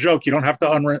the old joke, you don't have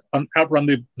to outrun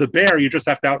the bear, you just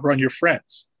have to outrun your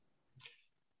friends.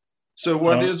 So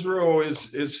what Israel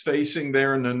is facing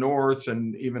there in the north,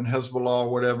 and even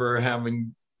Hezbollah, whatever,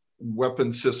 having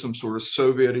weapon systems sort of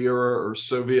Soviet era or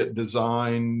Soviet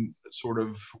design sort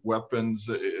of weapons,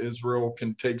 Israel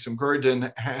can take some courage.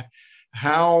 And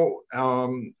how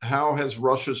has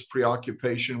Russia's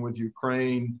preoccupation with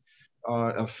Ukraine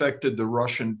affected the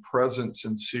Russian presence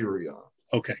in Syria?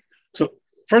 Okay, so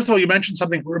first of all, you mentioned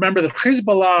something. Remember that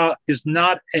Hezbollah is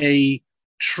not a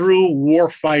true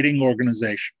war-fighting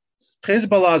organization.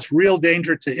 Hezbollah's real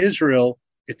danger to Israel,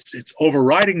 its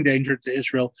overriding danger to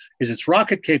Israel, is its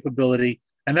rocket capability,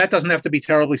 and that doesn't have to be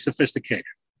terribly sophisticated.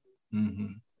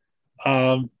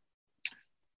 The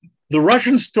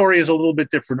Russian story is a little bit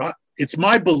different. It's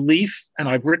my belief, and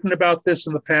I've written about this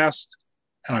in the past,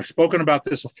 and I've spoken about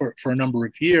this for a number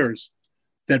of years,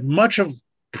 that much of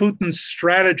Putin's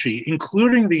strategy,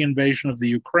 including the invasion of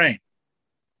Ukraine,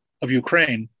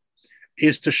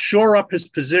 is to shore up his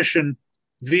position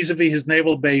vis-a-vis his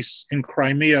naval base in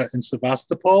Crimea in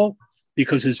Sevastopol,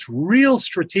 because his real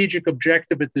strategic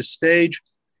objective at this stage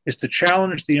is to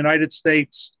challenge the United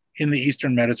States in the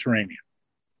Eastern Mediterranean.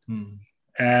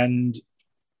 And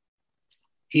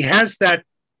he has that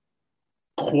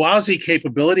quasi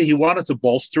capability. He wanted to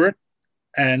bolster it.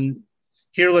 And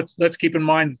here, let's keep in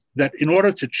mind that in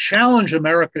order to challenge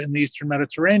America in the Eastern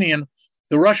Mediterranean,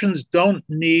 the Russians don't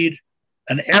need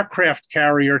an aircraft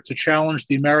carrier to challenge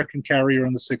the American carrier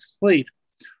in the Sixth Fleet.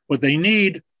 What they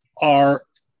need are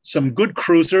some good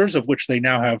cruisers, of which they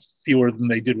now have fewer than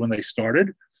they did when they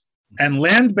started, and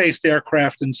land-based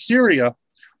aircraft in Syria,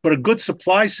 but a good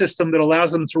supply system that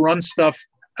allows them to run stuff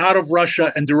out of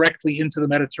Russia and directly into the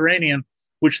Mediterranean,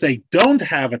 which they don't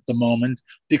have at the moment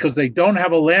because they don't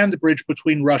have a land bridge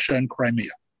between Russia and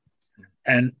Crimea.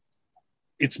 And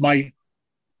it's my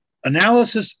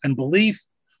analysis and belief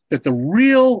that the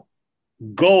real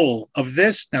goal of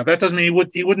this, now that doesn't mean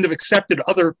he wouldn't have accepted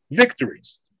other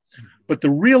victories, but the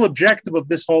real objective of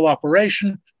this whole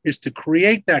operation is to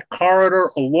create that corridor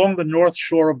along the north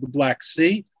shore of the Black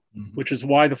Sea, which is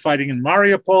why the fighting in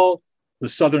Mariupol, the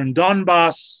southern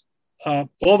Donbass,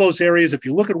 all those areas, if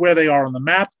you look at where they are on the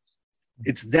map,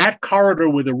 It's that corridor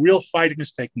where the real fighting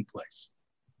is taking place.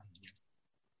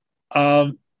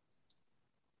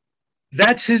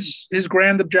 That's his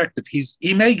grand objective.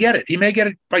 He may get it. He may get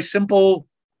it by simple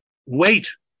weight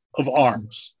of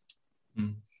arms.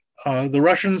 The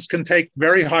Russians can take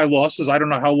very high losses. I don't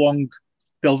know how long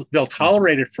they'll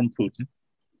tolerate it from Putin,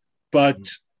 but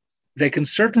they can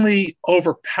certainly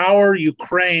overpower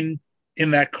Ukraine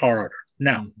in that corridor.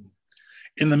 Now,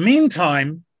 in the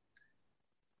meantime,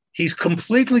 he's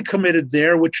completely committed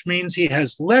there, which means he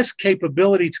has less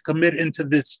capability to commit into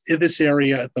this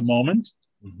area at the moment.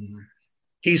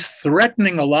 He's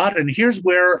threatening a lot, and here's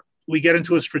where we get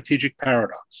into a strategic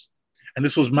paradox. And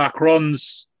this was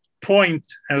Macron's point.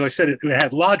 As I said, it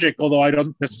had logic, although I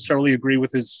don't necessarily agree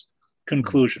with his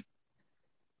conclusion.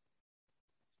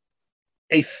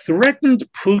 A threatened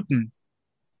Putin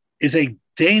is a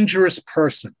dangerous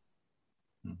person.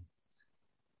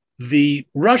 The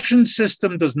Russian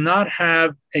system does not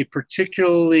have a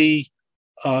particularly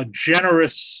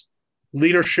generous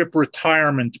leadership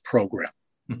retirement program.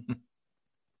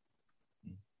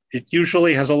 It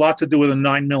usually has a lot to do with a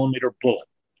 9mm bullet.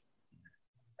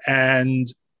 And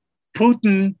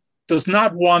Putin does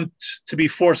not want to be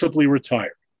forcibly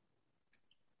retired.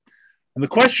 And the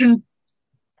question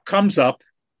comes up,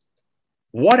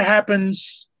 what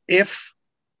happens if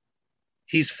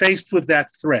he's faced with that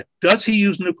threat? Does he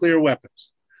use nuclear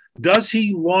weapons? Does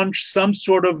he launch some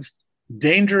sort of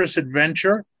dangerous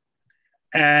adventure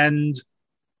and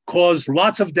cause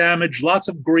lots of damage, lots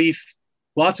of grief,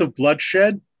 lots of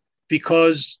bloodshed,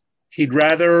 because he'd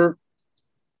rather,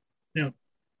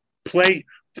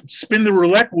 spin the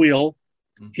roulette wheel,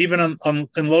 even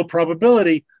in low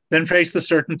probability, than face the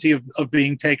certainty of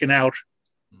being taken out,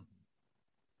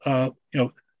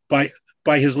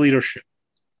 by his leadership.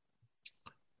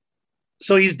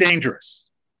 So he's dangerous.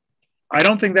 I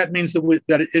don't think that means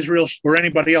that Israel or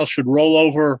anybody else should roll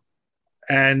over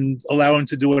and allow him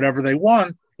to do whatever he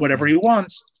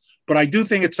wants. But I do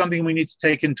think it's something we need to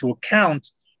take into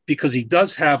account, because he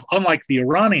does have, unlike the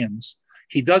Iranians,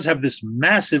 he does have this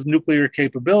massive nuclear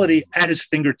capability at his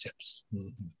fingertips.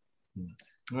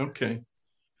 Okay.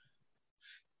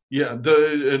 Yeah,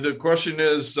 the question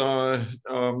is,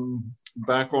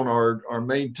 back on our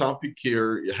main topic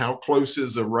here, how close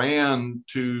is Iran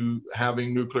to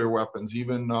having nuclear weapons?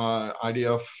 Even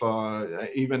IDF,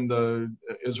 even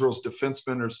Israel's defense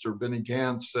minister, Benny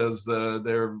Gantz, says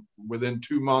they're within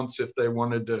 2 months, if they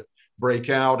wanted to break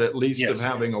out, at least of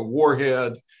having a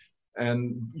warhead.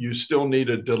 And you still need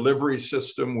a delivery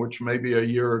system, which may be a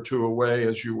year or two away,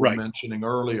 as you were mentioning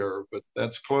earlier, but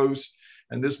that's close.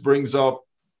 And this brings up,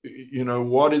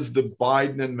 what is the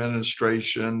Biden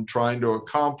administration trying to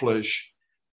accomplish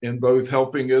in both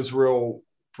helping Israel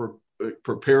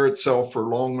prepare itself for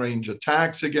long-range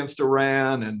attacks against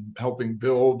Iran and helping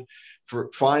build for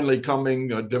finally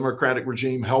coming a democratic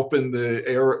regime, helping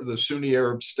the Sunni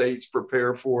Arab states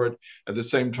prepare for it, at the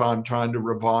same time trying to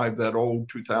revive that old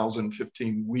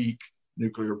 2015 weak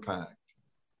nuclear pact?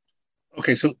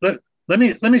 Okay, so let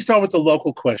me start with the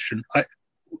local question.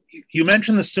 You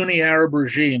mentioned the Sunni Arab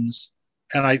regimes,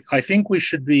 and I think we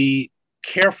should be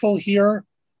careful here.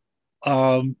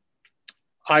 I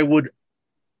would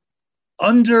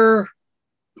downplay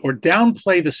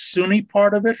the Sunni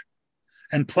part of it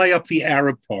and play up the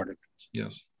Arab part of it.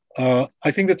 Yes.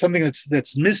 I think that's something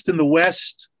that's missed in the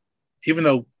West, even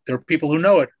though there are people who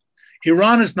know it.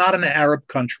 Iran is not an Arab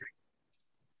country.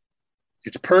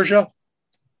 It's Persia.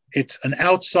 It's an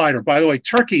outsider. By the way,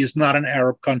 Turkey is not an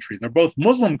Arab country. They're both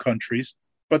Muslim countries,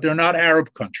 but they're not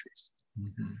Arab countries.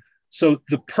 So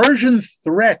the Persian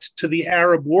threat to the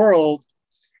Arab world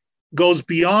goes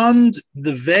beyond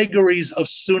the vagaries of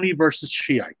Sunni versus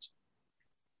Shiite.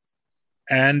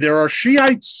 And there are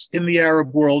Shiites in the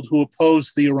Arab world who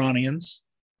oppose the Iranians.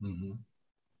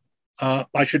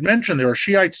 I should mention there are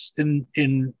Shiites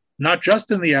in not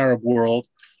just in the Arab world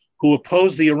who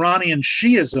oppose the Iranian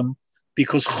Shiism,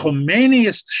 because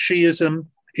Khomeiniist Shiism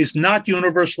is not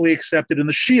universally accepted in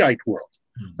the Shiite world.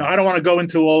 Now, I don't want to go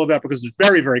into all of that because it's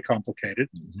very, very complicated.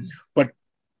 But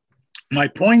my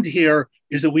point here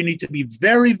is that we need to be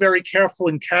very, very careful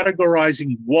in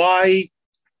categorizing why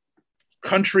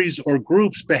countries or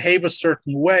groups behave a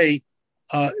certain way.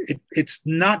 It's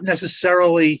not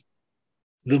necessarily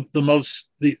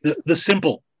the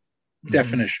simple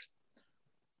definition.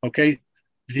 Okay,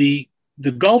 the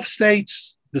Gulf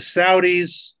states, the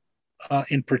Saudis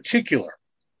in particular,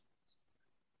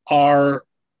 are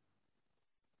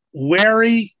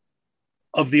wary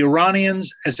of the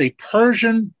Iranians as a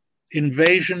Persian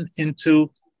invasion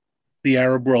into the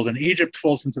Arab world, and Egypt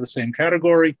falls into the same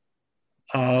category.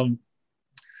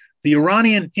 The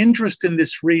Iranian interest in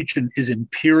this region is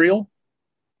imperial.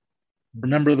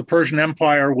 Remember, the Persian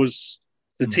Empire was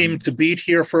the team to beat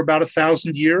here for about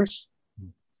 1,000 years,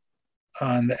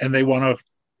 and they want to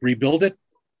rebuild it.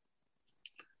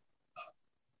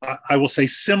 I will say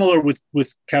similar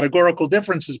with categorical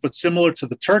differences, but similar to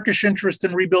the Turkish interest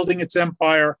in rebuilding its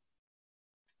empire.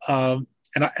 And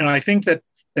I think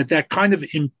that kind of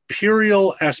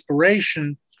imperial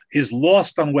aspiration is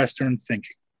lost on Western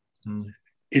thinking.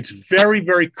 It's very,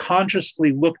 very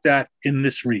consciously looked at in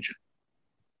this region.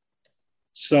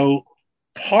 So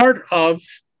part of,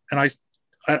 and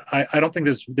I don't think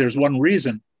there's one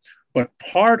reason, but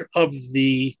part of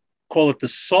the, call it the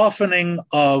softening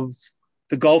of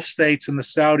the Gulf states and the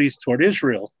Saudis toward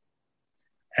Israel,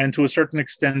 and to a certain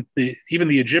extent, even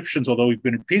the Egyptians, although we've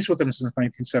been at peace with them since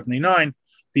 1979,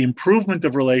 the improvement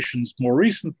of relations more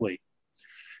recently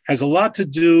has a lot to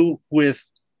do with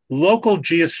local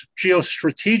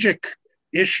geostrategic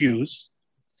issues.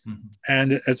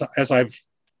 And as I've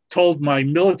told my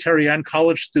military and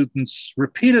college students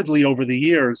repeatedly over the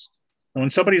years, when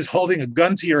somebody's holding a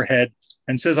gun to your head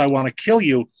and says, "I want to kill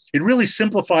you," it really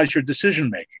simplifies your decision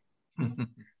making.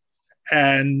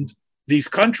 And these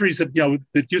countries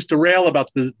that used to rail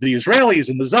about the Israelis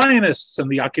and the Zionists and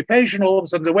the occupation, all of a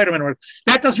sudden say, wait a minute,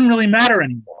 that doesn't really matter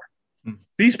anymore.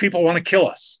 These people want to kill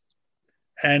us.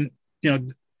 And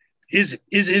is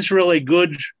Israel a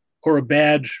good or a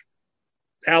bad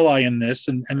ally in this?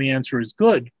 And the answer is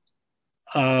good.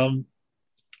 And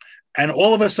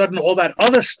all of a sudden, all that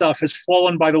other stuff has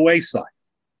fallen by the wayside.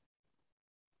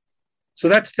 So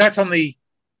that's on the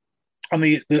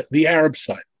Arab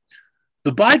side.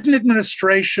 The Biden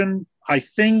administration, I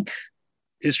think,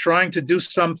 is trying to do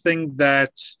something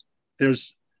that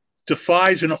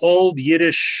defies an old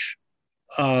Yiddish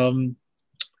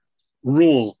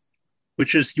rule,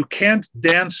 which is you can't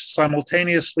dance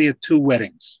simultaneously at two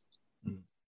weddings.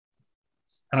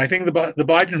 And I think the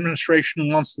Biden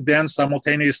administration wants to dance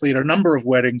simultaneously at a number of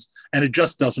weddings, and it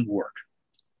just doesn't work.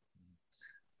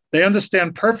 They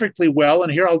understand perfectly well,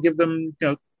 and here I'll give them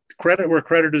credit where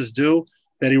credit is due,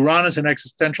 that Iran is an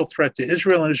existential threat to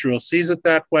Israel, and Israel sees it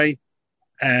that way.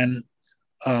 And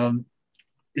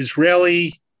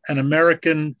Israeli and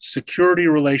American security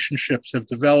relationships have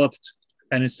developed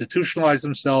and institutionalized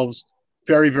themselves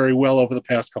very, very well over the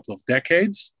past couple of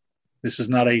decades. This is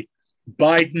not a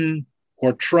Biden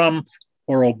or Trump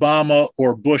or Obama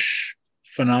or Bush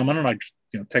phenomenon. I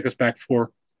take us back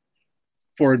four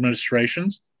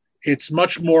administrations. It's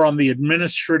much more on the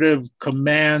administrative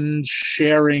command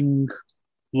sharing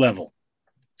level.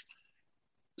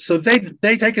 So they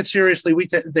take it seriously.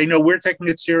 They know we're taking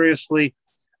it seriously,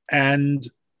 and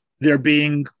they're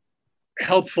being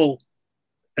helpful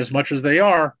as much as they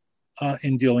are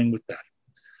in dealing with that.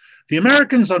 The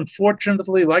Americans,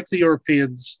 unfortunately, like the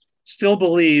Europeans, still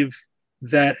believe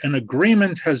that an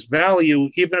agreement has value,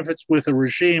 even if it's with a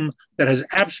regime that has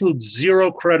absolute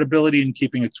zero credibility in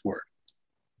keeping its word.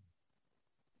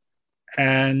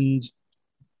 And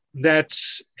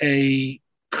that's a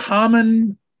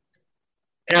common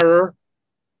error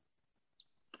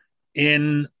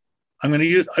in, I'm going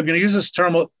to use this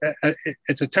term,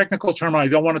 it's a technical term, I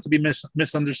don't want it to be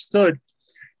misunderstood,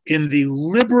 in the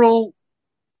liberal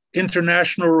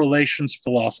international relations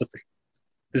philosophy.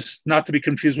 This not to be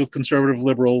confused with conservative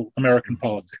liberal American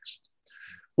politics.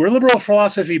 Where liberal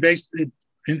philosophy based in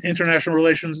international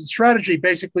relations and strategy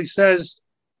basically says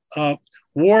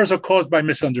wars are caused by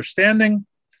misunderstanding,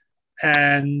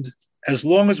 and as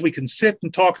long as we can sit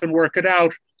and talk and work it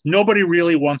out, nobody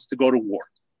really wants to go to war.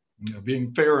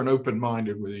 Being fair and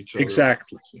open-minded with each other.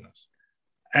 Exactly. Yes.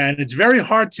 And it's very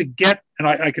hard to get, and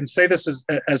I can say this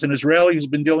as an Israeli who's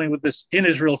been dealing with this in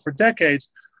Israel for decades.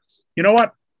 You know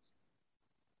what?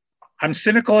 I'm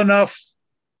cynical enough,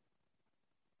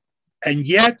 and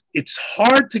yet it's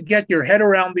hard to get your head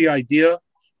around the idea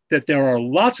that there are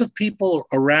lots of people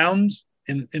around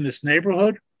in this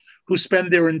neighborhood who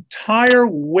spend their entire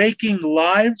waking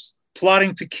lives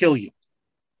plotting to kill you.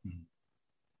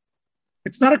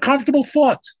 It's not a comfortable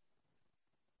thought.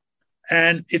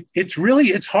 And it's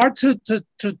hard to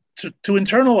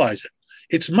internalize it.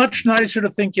 It's much nicer to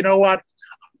think, you know what,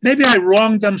 maybe I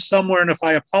wronged them somewhere, and if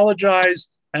I apologize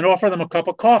and offer them a cup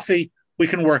of coffee, we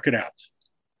can work it out.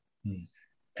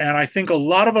 And I think a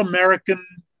lot of American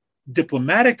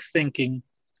diplomatic thinking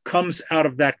comes out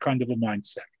of that kind of a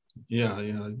mindset. Yeah.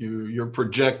 You're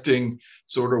projecting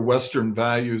sort of Western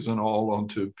values and all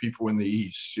onto people in the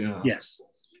East. Yeah. Yes.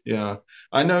 Yeah.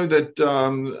 I know that,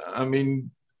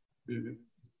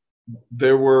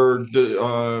 there were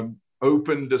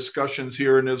open discussions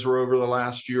here in Israel over the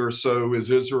last year or so. Is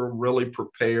Israel really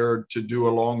prepared to do a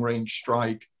long-range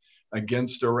strike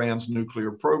against Iran's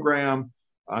nuclear program?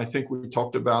 I think we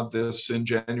talked about this in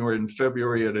January and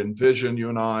February at Envision, you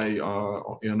and I,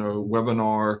 in a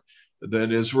webinar,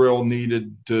 that Israel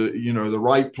needed to, the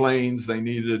right planes, they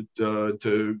needed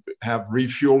to have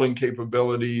refueling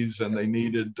capabilities, and they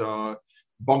needed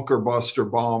bunker buster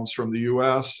bombs from the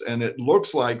US. And it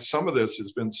looks like some of this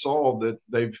has been solved, that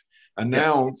they've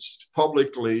announced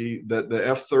publicly that the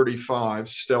F-35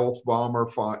 stealth bomber,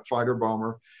 fighter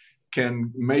bomber,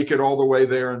 can make it all the way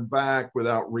there and back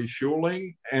without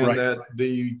refueling, and that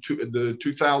the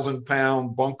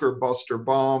 2,000-pound bunker buster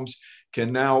bombs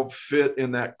can now fit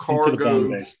in that cargo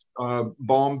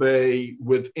bomb bay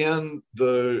within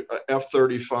the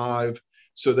F-35,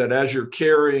 so that as you're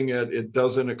carrying it, it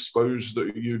doesn't expose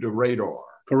you to radar.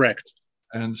 Correct.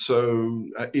 And so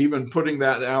even putting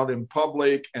that out in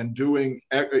public and doing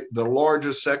the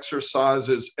largest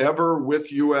exercises ever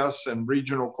with U.S. and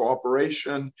regional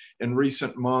cooperation in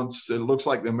recent months, it looks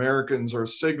like the Americans are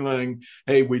signaling,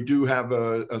 hey, we do have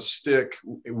a stick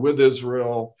with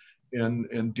Israel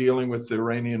in dealing with the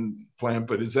Iranian plan.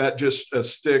 But is that just a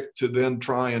stick to then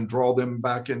try and draw them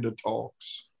back into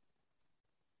talks?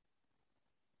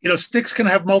 Sticks can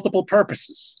have multiple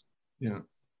purposes. Yeah.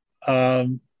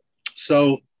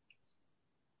 So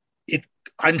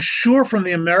I'm sure from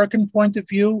the American point of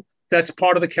view, that's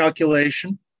part of the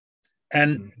calculation.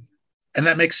 And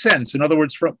that makes sense. In other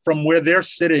words, from where they're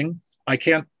sitting, I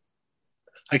can't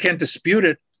dispute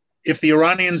it. If the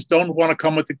Iranians don't want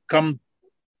to come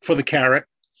for the carrot,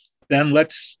 then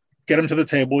let's get them to the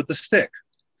table with the stick.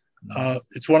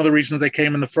 It's one of the reasons they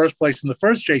came in the first place in the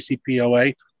first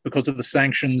JCPOA, because of the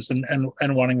sanctions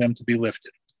and wanting them to be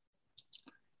lifted.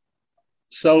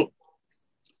 So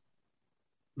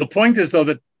the point is, though,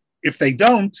 that if they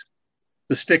don't,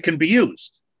 the stick can be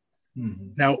used. Mm-hmm.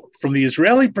 Now, from the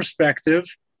Israeli perspective,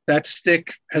 that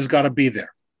stick has got to be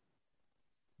there.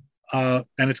 And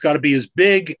it's got to be as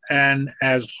big and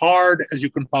as hard as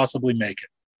you can possibly make it.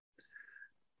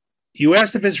 You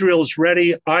asked if Israel is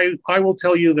ready. I will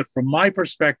tell you that from my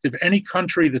perspective, any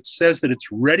country that says that it's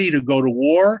ready to go to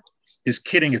war is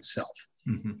kidding itself.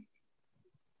 Mm-hmm.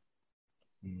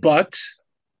 But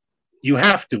you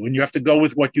have to, and you have to go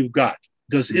with what you've got.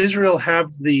 Does Israel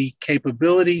have the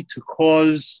capability to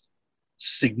cause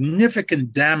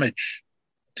significant damage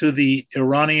to the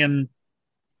Iranian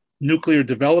nuclear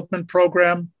development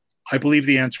program? I believe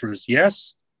the answer is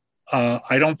yes.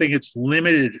 I don't think it's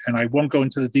limited, and I won't go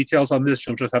into the details on this.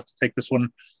 You'll just have to take this one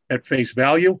at face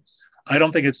value. I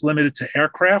don't think it's limited to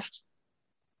aircraft.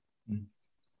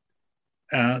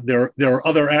 There are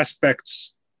other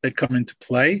aspects that come into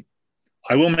play.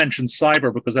 I will mention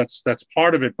cyber because that's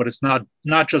part of it, but it's not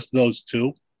just those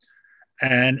two.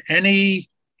 And any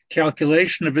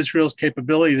calculation of Israel's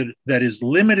capability that is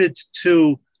limited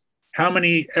to how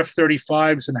many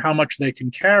F-35s and how much they can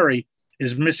carry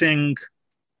is missing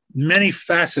many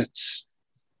facets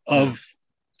of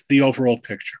the overall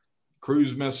picture.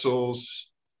 Cruise missiles,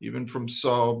 even from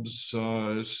subs,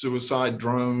 suicide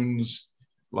drones,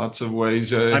 lots of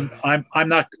ways. I'm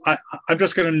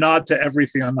just going to nod to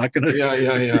everything. I'm not going to. Yeah.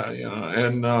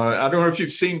 And I don't know if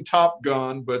you've seen Top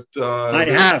Gun, but I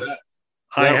have.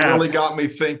 That really got me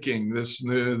thinking.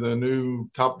 The new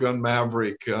Top Gun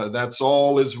Maverick. That's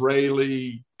all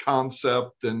Israeli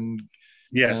concept, and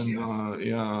yes,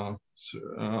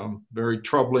 very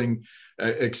troubling,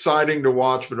 exciting to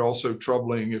watch, but also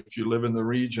troubling if you live in the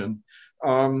region.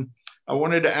 I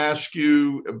wanted to ask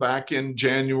you, back in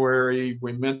January,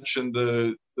 we mentioned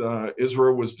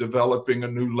Israel was developing a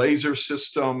new laser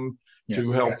system to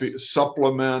help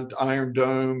supplement Iron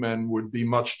Dome, and would be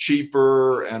much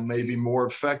cheaper and maybe more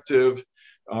effective.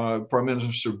 Prime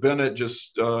Minister Bennett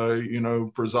just,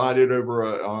 presided over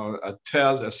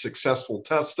a successful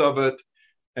test of it,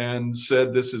 and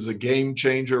said this is a game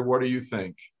changer. What do you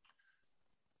think?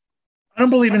 I don't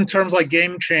believe in terms like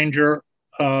game changer.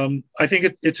 I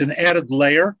think it's an added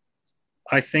layer.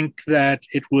 I think that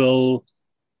it will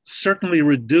certainly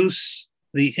reduce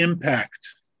the impact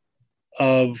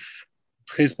of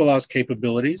Hezbollah's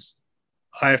capabilities.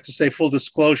 I have to say, full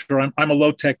disclosure, I'm a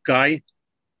low-tech guy.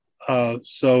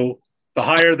 So the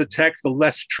higher the tech, the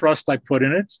less trust I put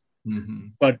in it. Mm-hmm.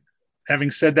 But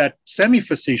having said that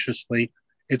semi-facetiously,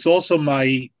 it's also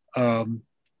my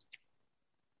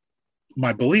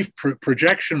belief,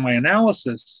 projection, my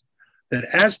analysis, that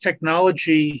as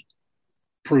technology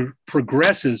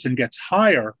progresses and gets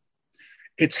higher,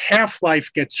 its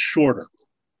half-life gets shorter.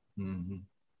 Mm-hmm.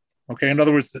 Okay, in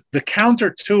other words, the counter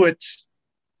to it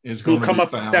will come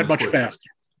up that much faster.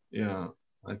 Yeah.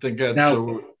 I think that's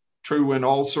Now, true in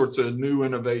all sorts of new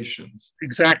innovations.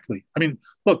 exactly. I mean,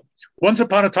 look, once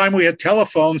upon a time we had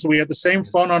telephones, we had the same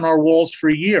phone on our walls for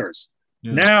years.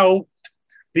 Yeah. Now,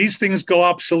 these things go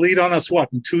obsolete on us, what,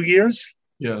 in 2 years?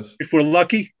 Yes. If we're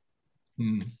lucky.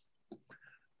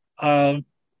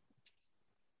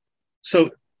 So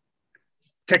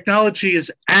technology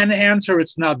is an answer,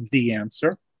 it's not the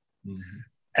answer.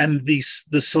 And the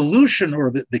solution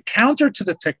or the counter to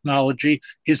the technology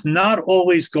is not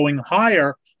always going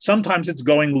higher. Sometimes it's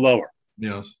going lower.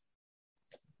 Yes.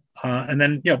 And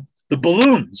then, the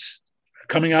balloons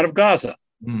coming out of Gaza.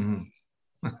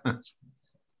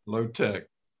 Low tech.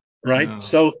 Right. Yeah.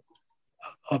 So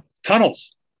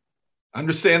tunnels. I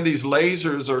understand these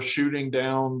lasers are shooting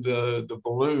down the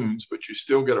balloons, but you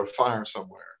still get a fire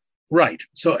somewhere. Right.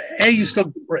 So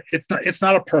it's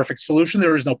not a perfect solution.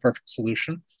 There is no perfect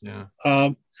solution. Yeah.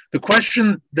 The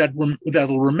question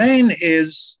that'll remain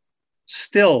is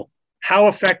still how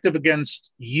effective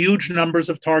against huge numbers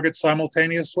of targets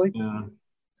simultaneously.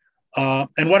 Yeah.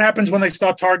 And what happens when they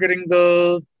start targeting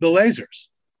the lasers?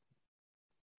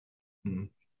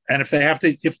 And if they have to,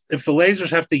 if the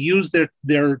lasers have to use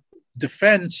their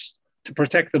defense to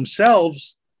protect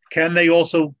themselves, can they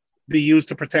also be used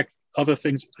to protect other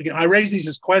things? Again, I raise these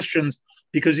as questions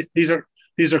because these are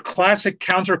classic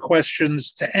counter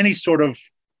questions to any sort of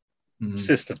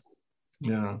system.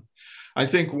 Yeah, I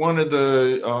think one of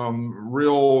the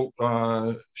real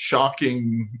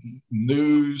shocking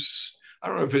news, I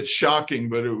don't know if it's shocking,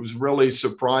 but it was really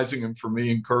surprising and for me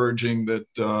encouraging that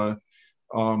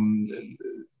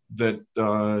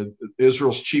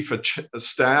Israel's chief of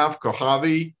staff,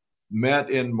 Kochavi,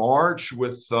 met in March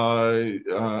with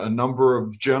a number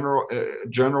of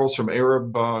generals from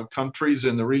Arab countries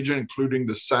in the region, including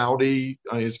the Saudi,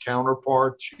 his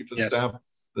counterpart, chief of staff,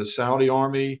 the Saudi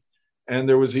army. And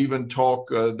there was even talk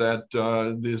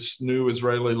that this new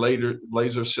Israeli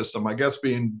laser system, I guess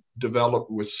being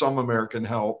developed with some American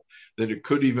help, that it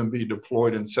could even be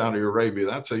deployed in Saudi Arabia.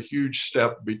 That's a huge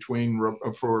step towards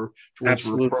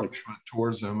rapprochement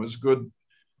towards them. It was good,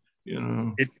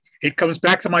 It comes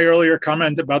back to my earlier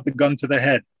comment about the gun to the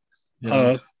head.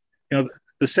 Yes.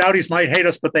 The Saudis might hate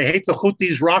us, but they hate the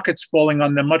Houthis' rockets falling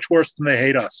on them much worse than they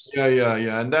hate us.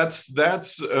 Yeah. And that's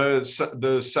the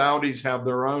Saudis have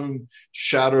their own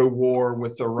shadow war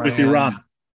with Iran. With Iran.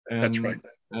 That's right.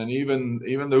 And even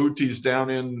the Houthis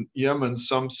down in Yemen,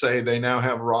 some say they now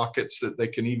have rockets that they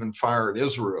can even fire at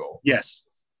Israel. Yes.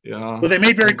 Yeah. Well, they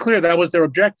made very clear that was their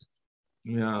objective.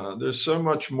 Yeah, there's so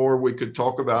much more we could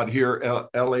talk about here,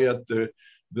 Elliot.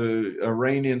 The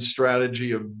Iranian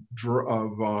strategy of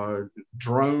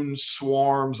drone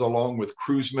swarms along with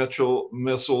cruise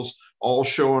missiles all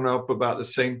showing up about the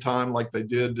same time like they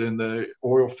did in the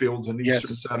oil fields in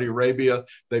eastern Saudi Arabia.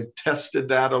 They've tested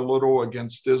that a little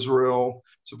against Israel.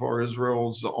 So far,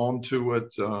 Israel's onto it.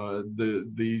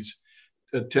 These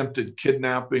attempted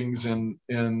kidnappings in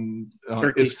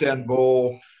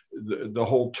Istanbul, the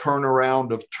whole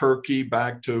turnaround of Turkey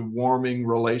back to warming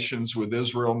relations with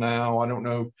Israel now. I don't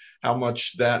know how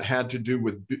much that had to do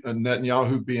with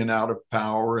Netanyahu being out of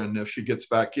power. And if he gets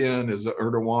back in, is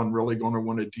Erdogan really going to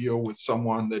want to deal with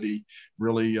someone that he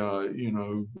really,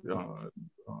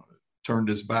 turned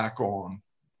his back on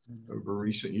over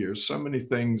recent years? So many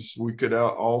things we could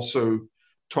also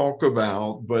talk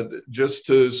about, but just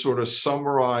to sort of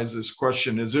summarize this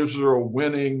question, is Israel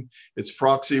winning its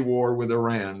proxy war with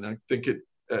Iran? I think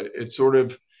it sort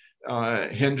of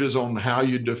hinges on how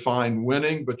you define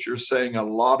winning, but you're saying a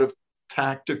lot of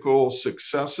tactical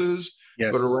successes,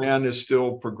 but Iran is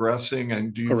still progressing.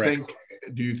 And do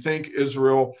you think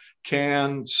Israel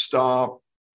can stop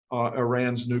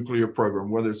Iran's nuclear program,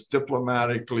 whether it's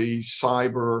diplomatically,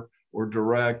 cyber, or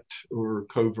direct, or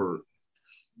covert?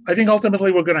 I think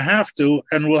ultimately we're going to have to,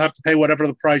 and we'll have to pay whatever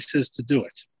the price is to do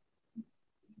it.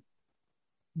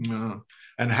 Yeah.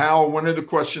 And one of the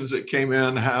questions that came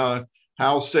in,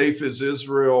 how safe is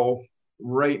Israel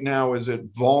right now? Is it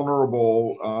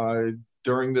vulnerable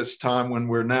during this time when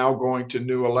we're now going to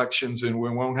new elections and we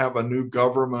won't have a new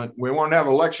government? We won't have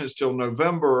elections till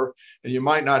November, and you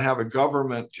might not have a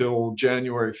government till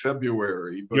January,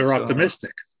 February. But, you're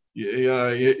optimistic.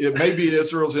 It may be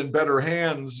Israel's in better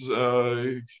hands.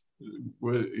 I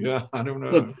don't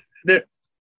know. Look,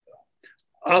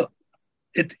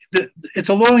 it's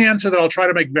a long answer that I'll try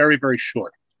to make very, very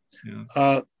short.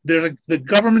 Yeah. The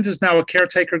government is now a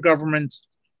caretaker government.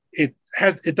 It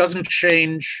doesn't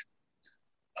change.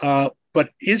 But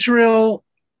Israel,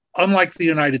 unlike the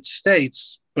United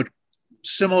States, but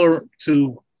similar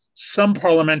to some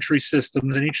parliamentary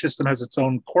systems, and each system has its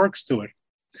own quirks to it,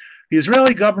 the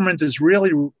Israeli government is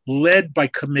really led by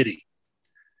committee.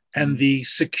 And the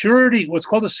security, what's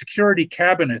called the security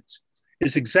cabinet,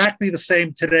 is exactly the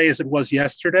same today as it was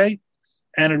yesterday.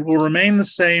 And it will remain the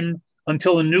same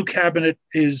until a new cabinet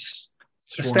is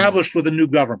established with a new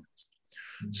government.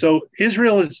 So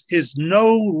Israel is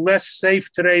no less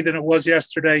safe today than it was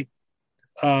yesterday.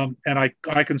 And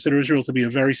I consider Israel to be a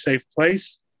very safe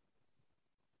place.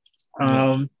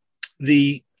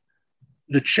 The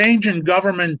change in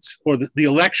government or the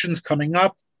elections coming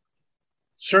up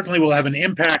certainly will have an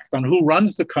impact on who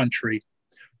runs the country,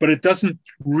 but it doesn't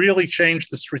really change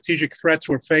the strategic threats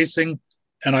we're facing.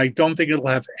 And I don't think it'll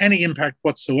have any impact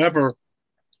whatsoever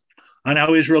on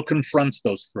how Israel confronts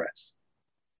those threats.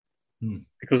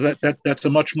 Because that's a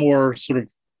much more sort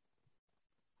of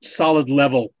solid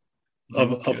level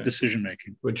of decision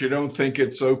making. But you don't think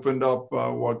it's opened up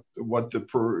what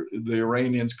the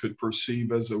Iranians could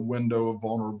perceive as a window of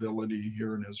vulnerability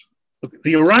here in Israel? Look,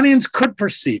 the Iranians could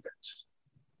perceive it.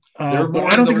 They're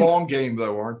more in the long game,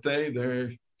 though, aren't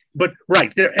they? But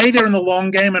right, they're in the long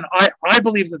game, and I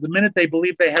believe that the minute they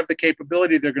believe they have the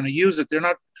capability, they're going to use it. They're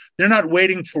not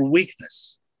waiting for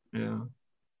weakness. Yeah.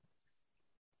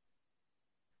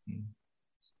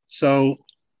 So,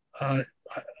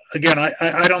 again,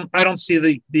 I don't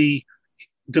see the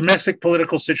domestic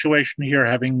political situation here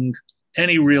having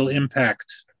any real impact.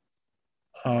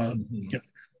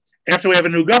 After we have a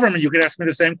new government, you could ask me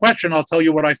the same question. I'll tell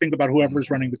you what I think about whoever's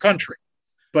running the country.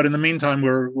 But in the meantime,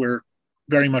 we're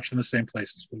very much in the same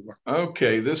place as we were.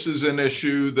 Okay, this is an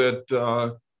issue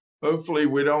that hopefully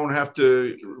we don't have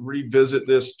to revisit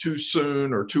this too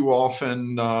soon or too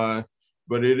often.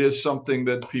 But it is something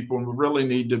that people really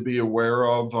need to be aware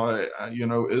of.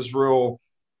 Israel,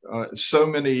 so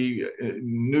many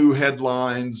new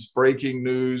headlines, breaking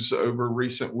news over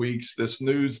recent weeks. This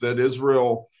news that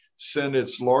Israel sent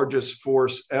its largest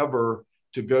force ever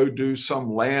to go do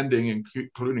some landing,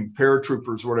 including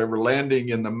paratroopers, whatever, landing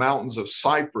in the mountains of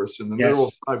Cyprus, in the middle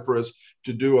of Cyprus,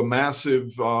 to do a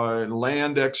massive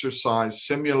land exercise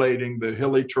simulating the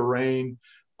hilly terrain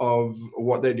of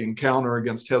what they'd encounter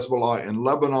against Hezbollah in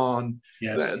Lebanon.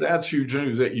 Yes. That's huge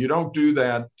news. That you don't do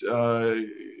that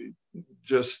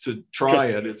just to try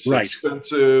it. It's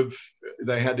expensive.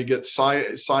 They had to get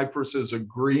Cyprus's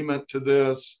agreement to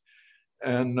this.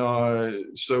 And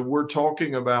so we're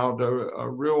talking about a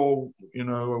real,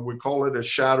 we call it a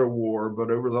shadow war, but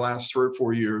over the last 3 or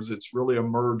 4 years, it's really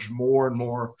emerged more and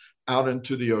more out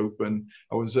into the open.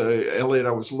 Elliot,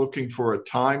 I was looking for a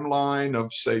timeline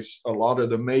of, say, a lot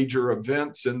of the major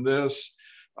events in this.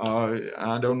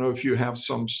 I don't know if you have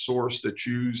some source that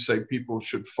you say people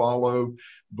should follow,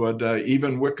 but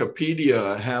even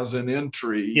Wikipedia has an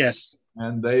entry. Yes.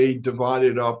 And they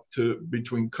divided up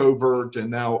between covert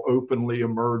and now openly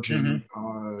emerging.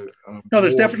 No,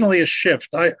 there's definitely a shift.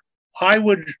 I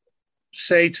would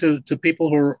say to people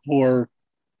who are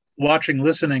watching,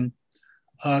 listening,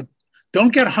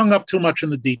 don't get hung up too much in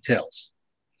the details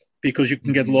because you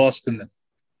can get lost in them.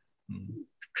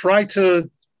 Try to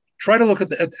look at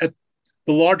the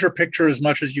larger picture as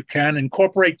much as you can.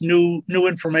 Incorporate new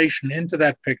information into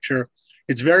that picture.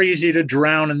 It's very easy to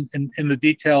drown in the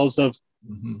details of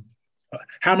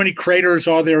how many craters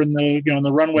are there in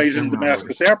the runways in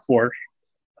Damascus Airport.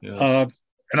 Yes.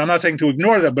 And I'm not saying to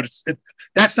ignore that, but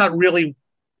that's not really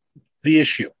the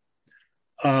issue.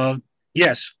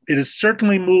 Yes, it is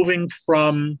certainly moving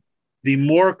from the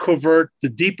more covert, the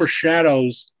deeper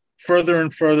shadows, further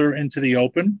and further into the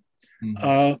open.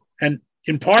 And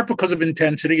in part because of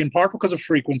intensity, in part because of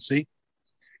frequency,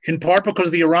 in part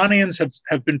because the Iranians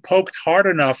have been poked hard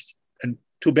enough, and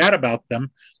too bad about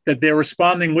them, that they're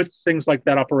responding with things like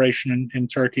that operation in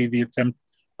Turkey, the attempt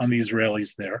on the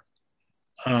Israelis there.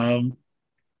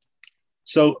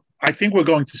 So I think we're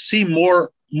going to see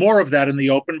more of that in the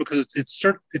open because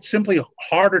it's simply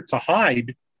harder to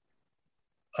hide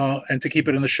and to keep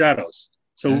it in the shadows.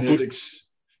 So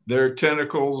their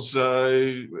tentacles.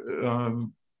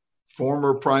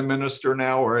 Former prime minister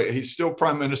now, or he's still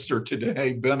prime minister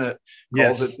today, Bennett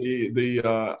calls it the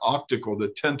octacle, the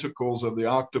tentacles of the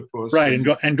octopus. Right,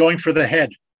 and going for the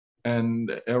head.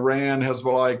 And Iran,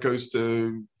 Hezbollah goes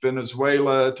to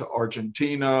Venezuela, to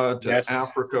Argentina, to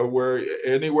Africa,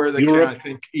 anywhere they can. I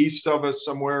think east of us,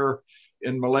 somewhere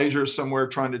in Malaysia, somewhere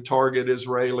trying to target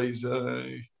Israelis.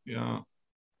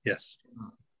 Yes.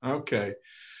 Okay.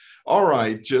 All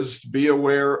right, just be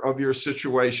aware of your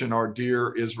situation, our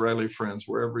dear Israeli friends,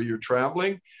 wherever you're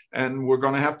traveling. And we're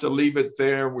going to have to leave it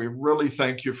there. We really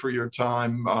thank you for your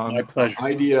time. My pleasure.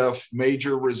 IDF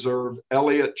Major Reserve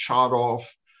Elliot Chodoff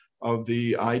of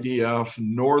the IDF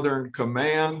Northern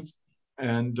Command.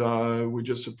 And we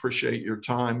just appreciate your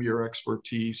time, your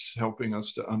expertise, helping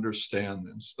us to understand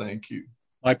this. Thank you.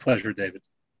 My pleasure, David.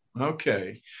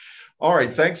 Okay. All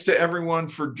right. Thanks to everyone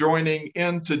for joining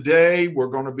in today. We're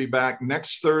going to be back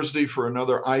next Thursday for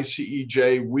another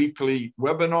ICEJ weekly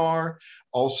webinar.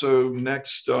 Also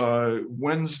next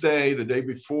Wednesday, the day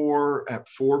before at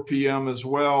 4 p.m. as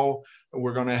well.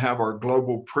 We're going to have our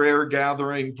global prayer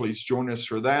gathering. Please join us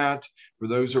for that. For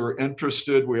those who are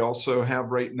interested, we also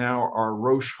have right now our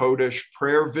Rosh Chodesh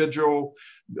prayer vigil.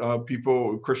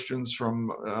 People, Christians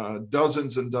from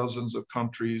dozens and dozens of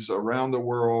countries around the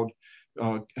world,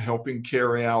 helping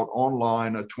carry out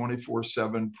online a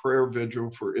 24/7 prayer vigil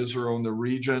for Israel and the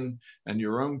region and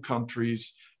your own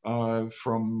countries.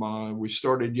 We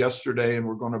started yesterday, and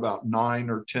we're going about 9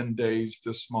 or 10 days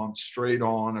this month straight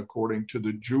on, according to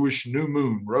the Jewish new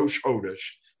moon, Rosh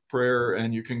Chodesh prayer.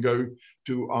 And you can go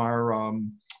to our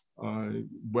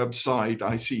website,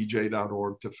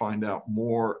 icej.org, to find out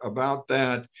more about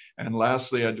that. And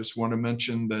lastly, I just want to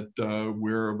mention that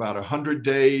we're about 100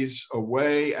 days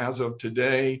away as of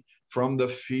today from the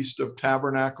Feast of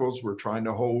Tabernacles. We're trying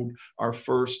to hold our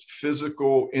first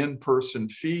physical in-person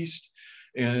feast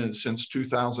since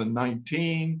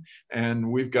 2019, and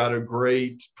we've got a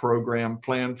great program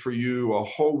planned for you, a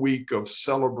whole week of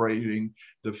celebrating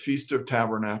the Feast of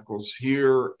Tabernacles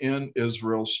here in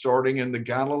Israel, starting in the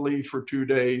Galilee for 2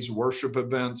 days, worship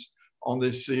events on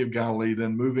the Sea of Galilee,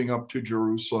 then moving up to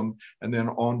Jerusalem, and then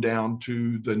on down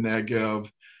to the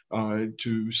Negev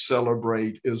to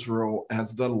celebrate Israel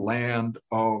as the land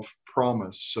of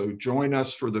promise. So join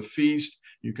us for the feast.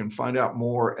 You can find out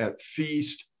more at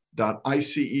feast.icej.org.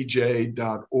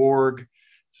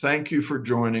 Thank you for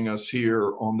joining us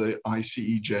here on the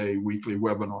ICEJ weekly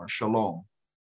webinar. Shalom.